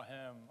 Without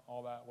him,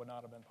 all that would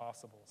not have been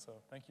possible. So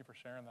thank you for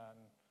sharing that.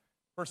 And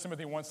 1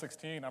 Timothy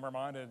 1:16, I'm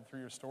reminded through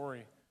your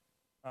story,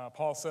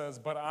 Paul says,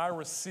 but I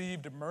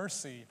received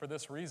mercy for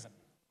this reason.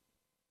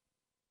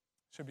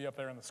 Should be up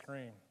there on the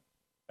screen.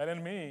 That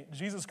in me,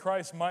 Jesus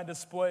Christ might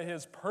display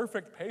his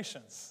perfect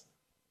patience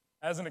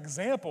as an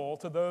example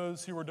to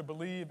those who were to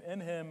believe in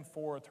him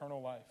for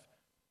eternal life.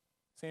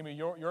 Sammy,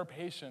 your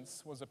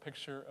patience was a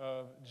picture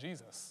of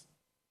Jesus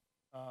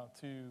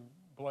to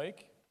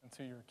Blake and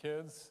to your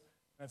kids,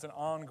 and it's an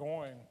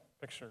ongoing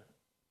picture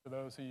to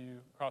those who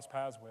you cross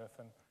paths with.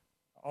 And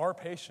our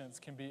patience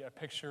can be a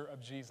picture of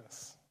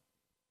Jesus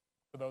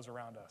to those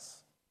around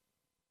us.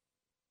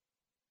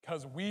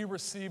 Because we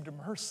received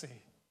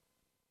mercy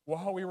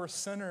while we were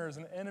sinners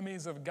and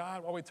enemies of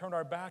God, while we turned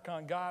our back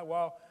on God,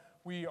 while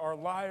we are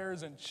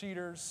liars and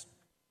cheaters,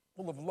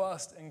 full of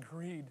lust and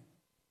greed,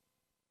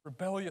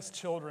 rebellious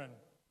children.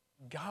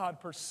 God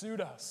pursued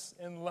us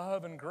in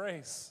love and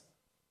grace.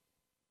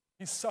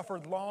 He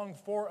suffered long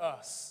for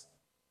us,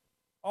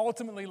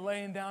 ultimately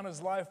laying down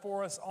his life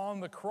for us on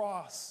the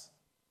cross,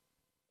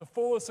 the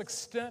fullest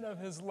extent of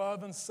his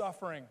love and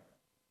suffering,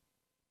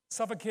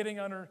 suffocating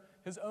under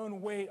his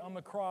own weight on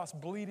the cross,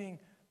 bleeding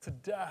to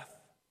death.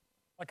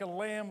 Like a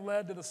lamb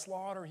led to the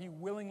slaughter, he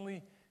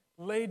willingly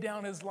laid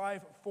down his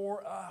life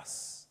for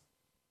us.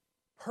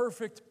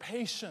 Perfect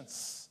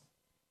patience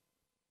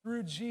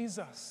through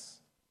Jesus.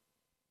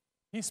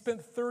 He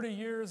spent 30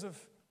 years of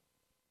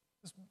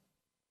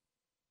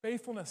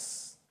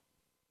faithfulness,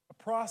 a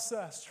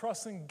process,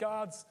 trusting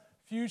God's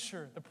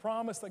future, the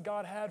promise that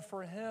God had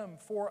for him,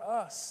 for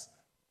us.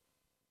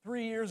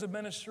 3 years of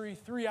ministry,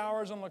 3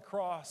 hours on the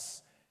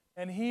cross,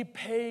 and he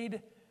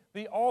paid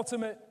the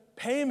ultimate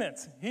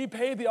payment. He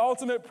paid the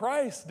ultimate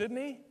price, didn't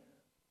he?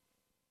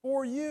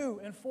 For you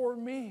and for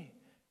me,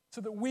 so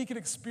that we could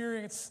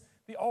experience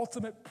the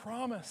ultimate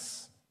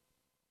promise.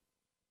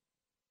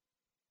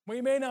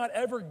 We may not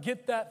ever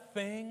get that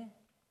thing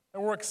that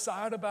we're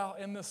excited about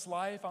in this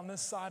life, on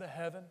this side of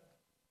heaven.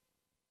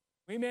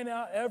 We may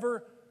not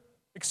ever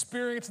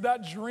experience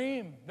that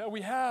dream that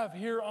we have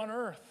here on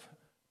earth.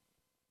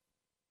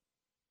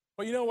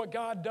 But you know what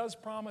God does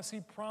promise?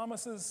 He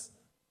promises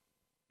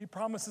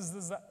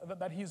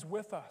that he's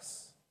with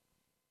us.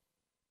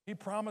 He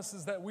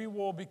promises that we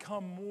will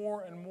become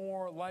more and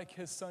more like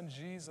his son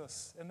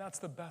Jesus. And that's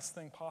the best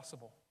thing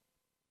possible.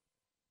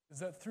 Is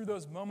that through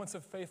those moments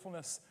of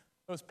faithfulness,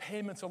 those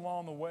payments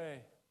along the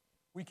way,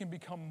 we can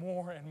become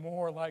more and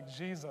more like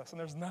Jesus. And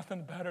there's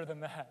nothing better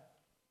than that.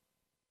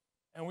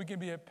 And we can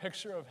be a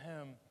picture of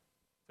him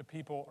to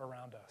people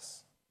around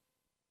us.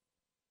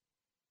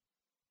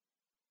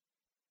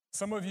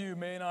 Some of you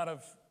may not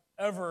have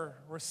ever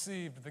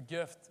received the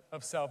gift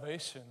of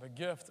salvation, the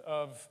gift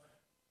of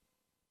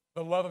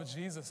the love of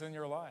Jesus in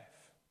your life.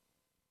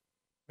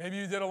 Maybe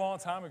you did a long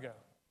time ago.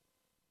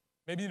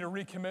 Maybe you need to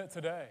recommit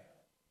today.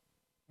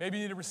 Maybe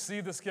you need to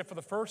receive this gift for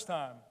the first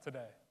time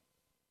today.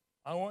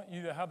 I want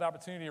you to have the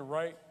opportunity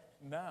right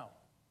now.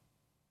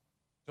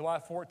 July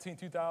 14,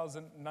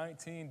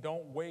 2019,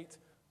 don't wait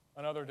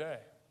another day.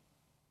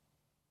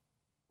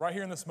 Right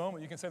here in this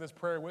moment, you can say this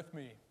prayer with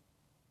me.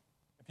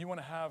 If you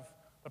want to have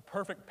the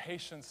perfect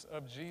patience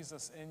of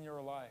Jesus in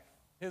your life,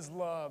 his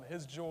love,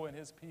 his joy, and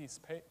his peace,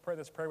 pray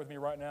this prayer with me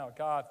right now.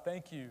 God,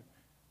 thank you.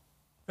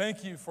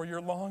 Thank you for your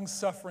long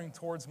suffering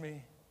towards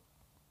me.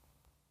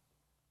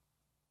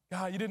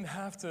 God, you didn't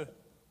have to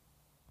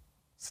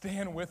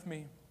stand with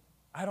me.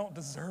 I don't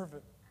deserve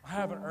it. I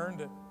haven't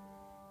earned it.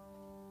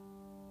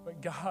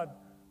 But God,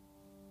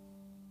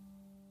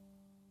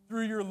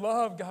 through your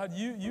love, God,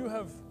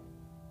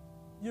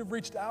 you've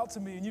reached out to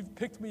me and you've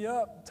picked me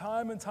up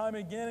time and time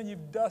again and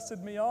you've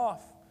dusted me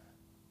off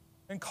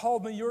and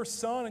called me your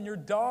son and your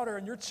daughter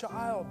and your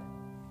child.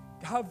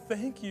 God,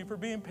 thank you for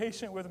being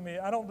patient with me.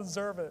 I don't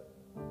deserve it.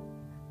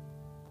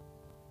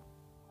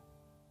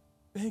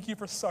 Thank you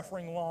for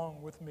suffering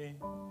long with me.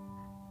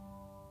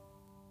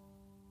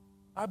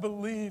 I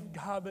believe,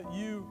 God, that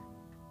you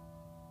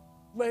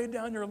laid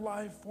down your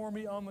life for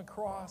me on the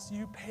cross.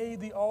 You paid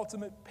the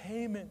ultimate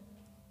payment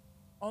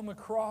on the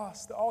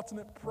cross, the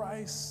ultimate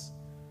price,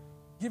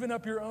 giving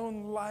up your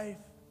own life.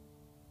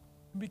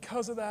 And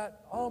because of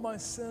that, all my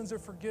sins are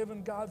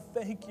forgiven. God,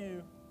 thank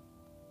you.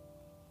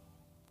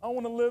 I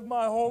want to live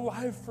my whole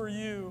life for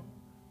you.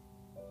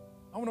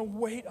 I want to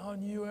wait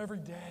on you every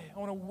day. I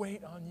want to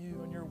wait on you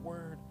and your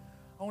word.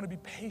 I want to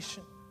be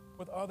patient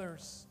with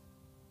others.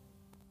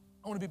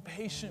 I want to be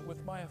patient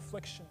with my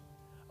affliction.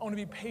 I want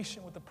to be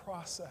patient with the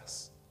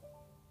process.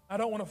 I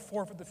don't want to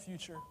forfeit the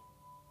future.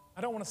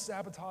 I don't want to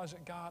sabotage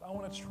it, God. I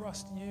want to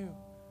trust you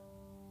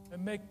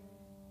and make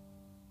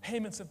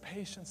payments of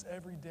patience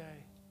every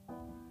day.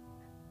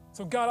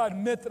 So, God, I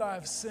admit that I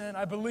have sinned.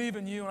 I believe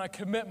in you, and I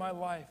commit my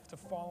life to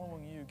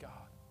following you, God,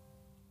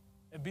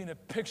 and being a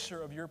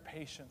picture of your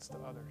patience to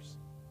others.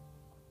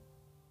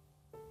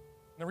 And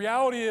the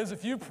reality is,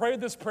 if you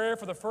prayed this prayer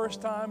for the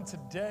first time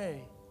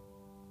today,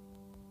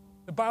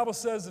 the Bible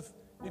says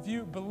if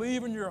you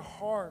believe in your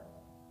heart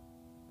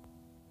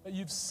that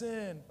you've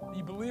sinned,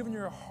 you believe in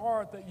your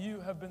heart that you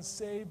have been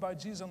saved by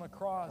Jesus on the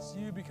cross,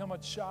 you become a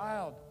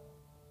child.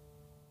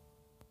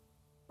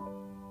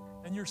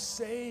 And you're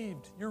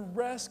saved, you're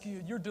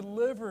rescued, you're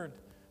delivered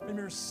from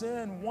your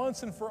sin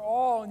once and for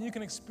all, and you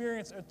can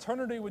experience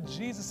eternity with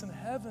Jesus in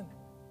heaven.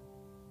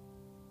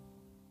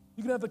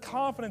 You can have the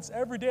confidence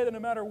every day that no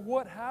matter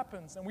what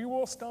happens, and we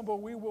will stumble,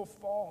 we will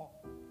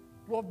fall.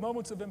 We'll have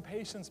moments of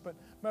impatience, but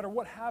no matter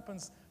what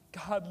happens,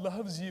 God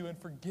loves you and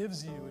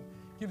forgives you and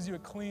gives you a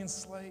clean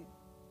slate.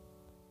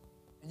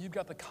 And you've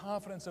got the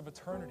confidence of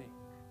eternity.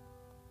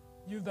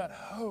 You have that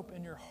hope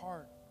in your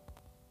heart.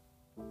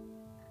 The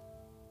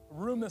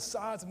room this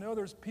size, I know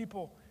there's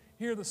people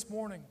here this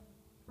morning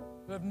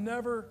that have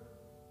never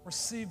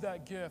received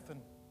that gift,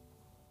 and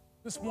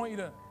just want you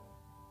to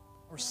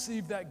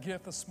receive that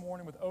gift this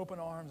morning with open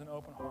arms and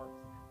open heart.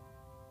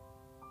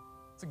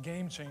 It's a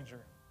game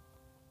changer.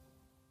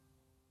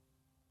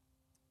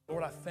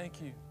 Lord, I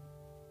thank you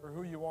for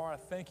who you are. I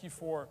thank you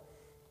for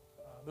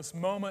this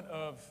moment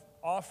of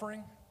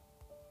offering.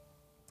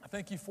 I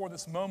thank you for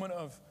this moment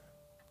of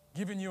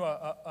giving you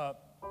a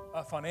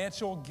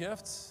financial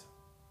gift.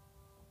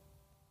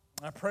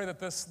 I pray that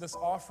this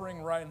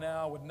offering right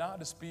now would not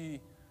just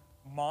be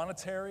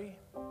monetary.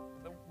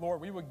 That,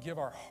 Lord, we would give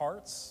our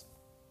hearts.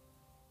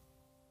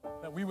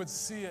 That we would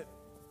see it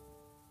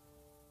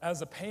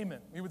as a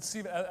payment. We would see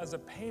it as a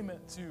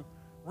payment to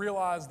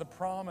realize the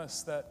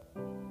promise that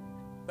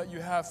you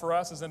have for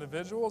us as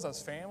individuals,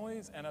 as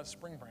families, and as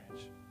Spring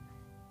Branch.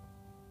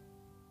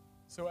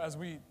 So as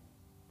we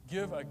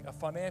give a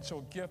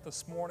financial gift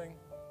this morning,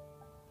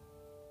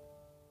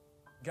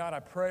 God,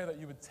 I pray that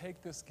you would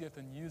take this gift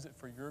and use it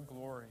for your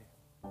glory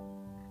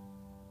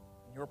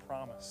and your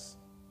promise.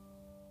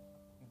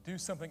 And do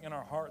something in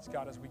our hearts,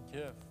 God, as we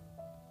give.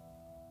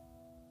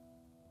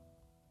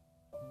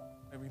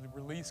 May we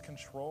release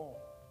control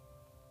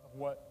of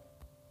what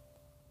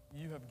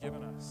you have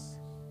given us.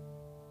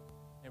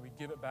 And we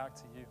give it back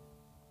to you,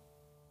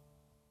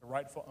 the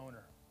rightful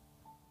owner.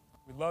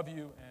 We love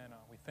you, and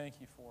we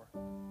thank you for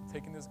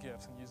taking these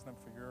gifts and using them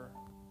for your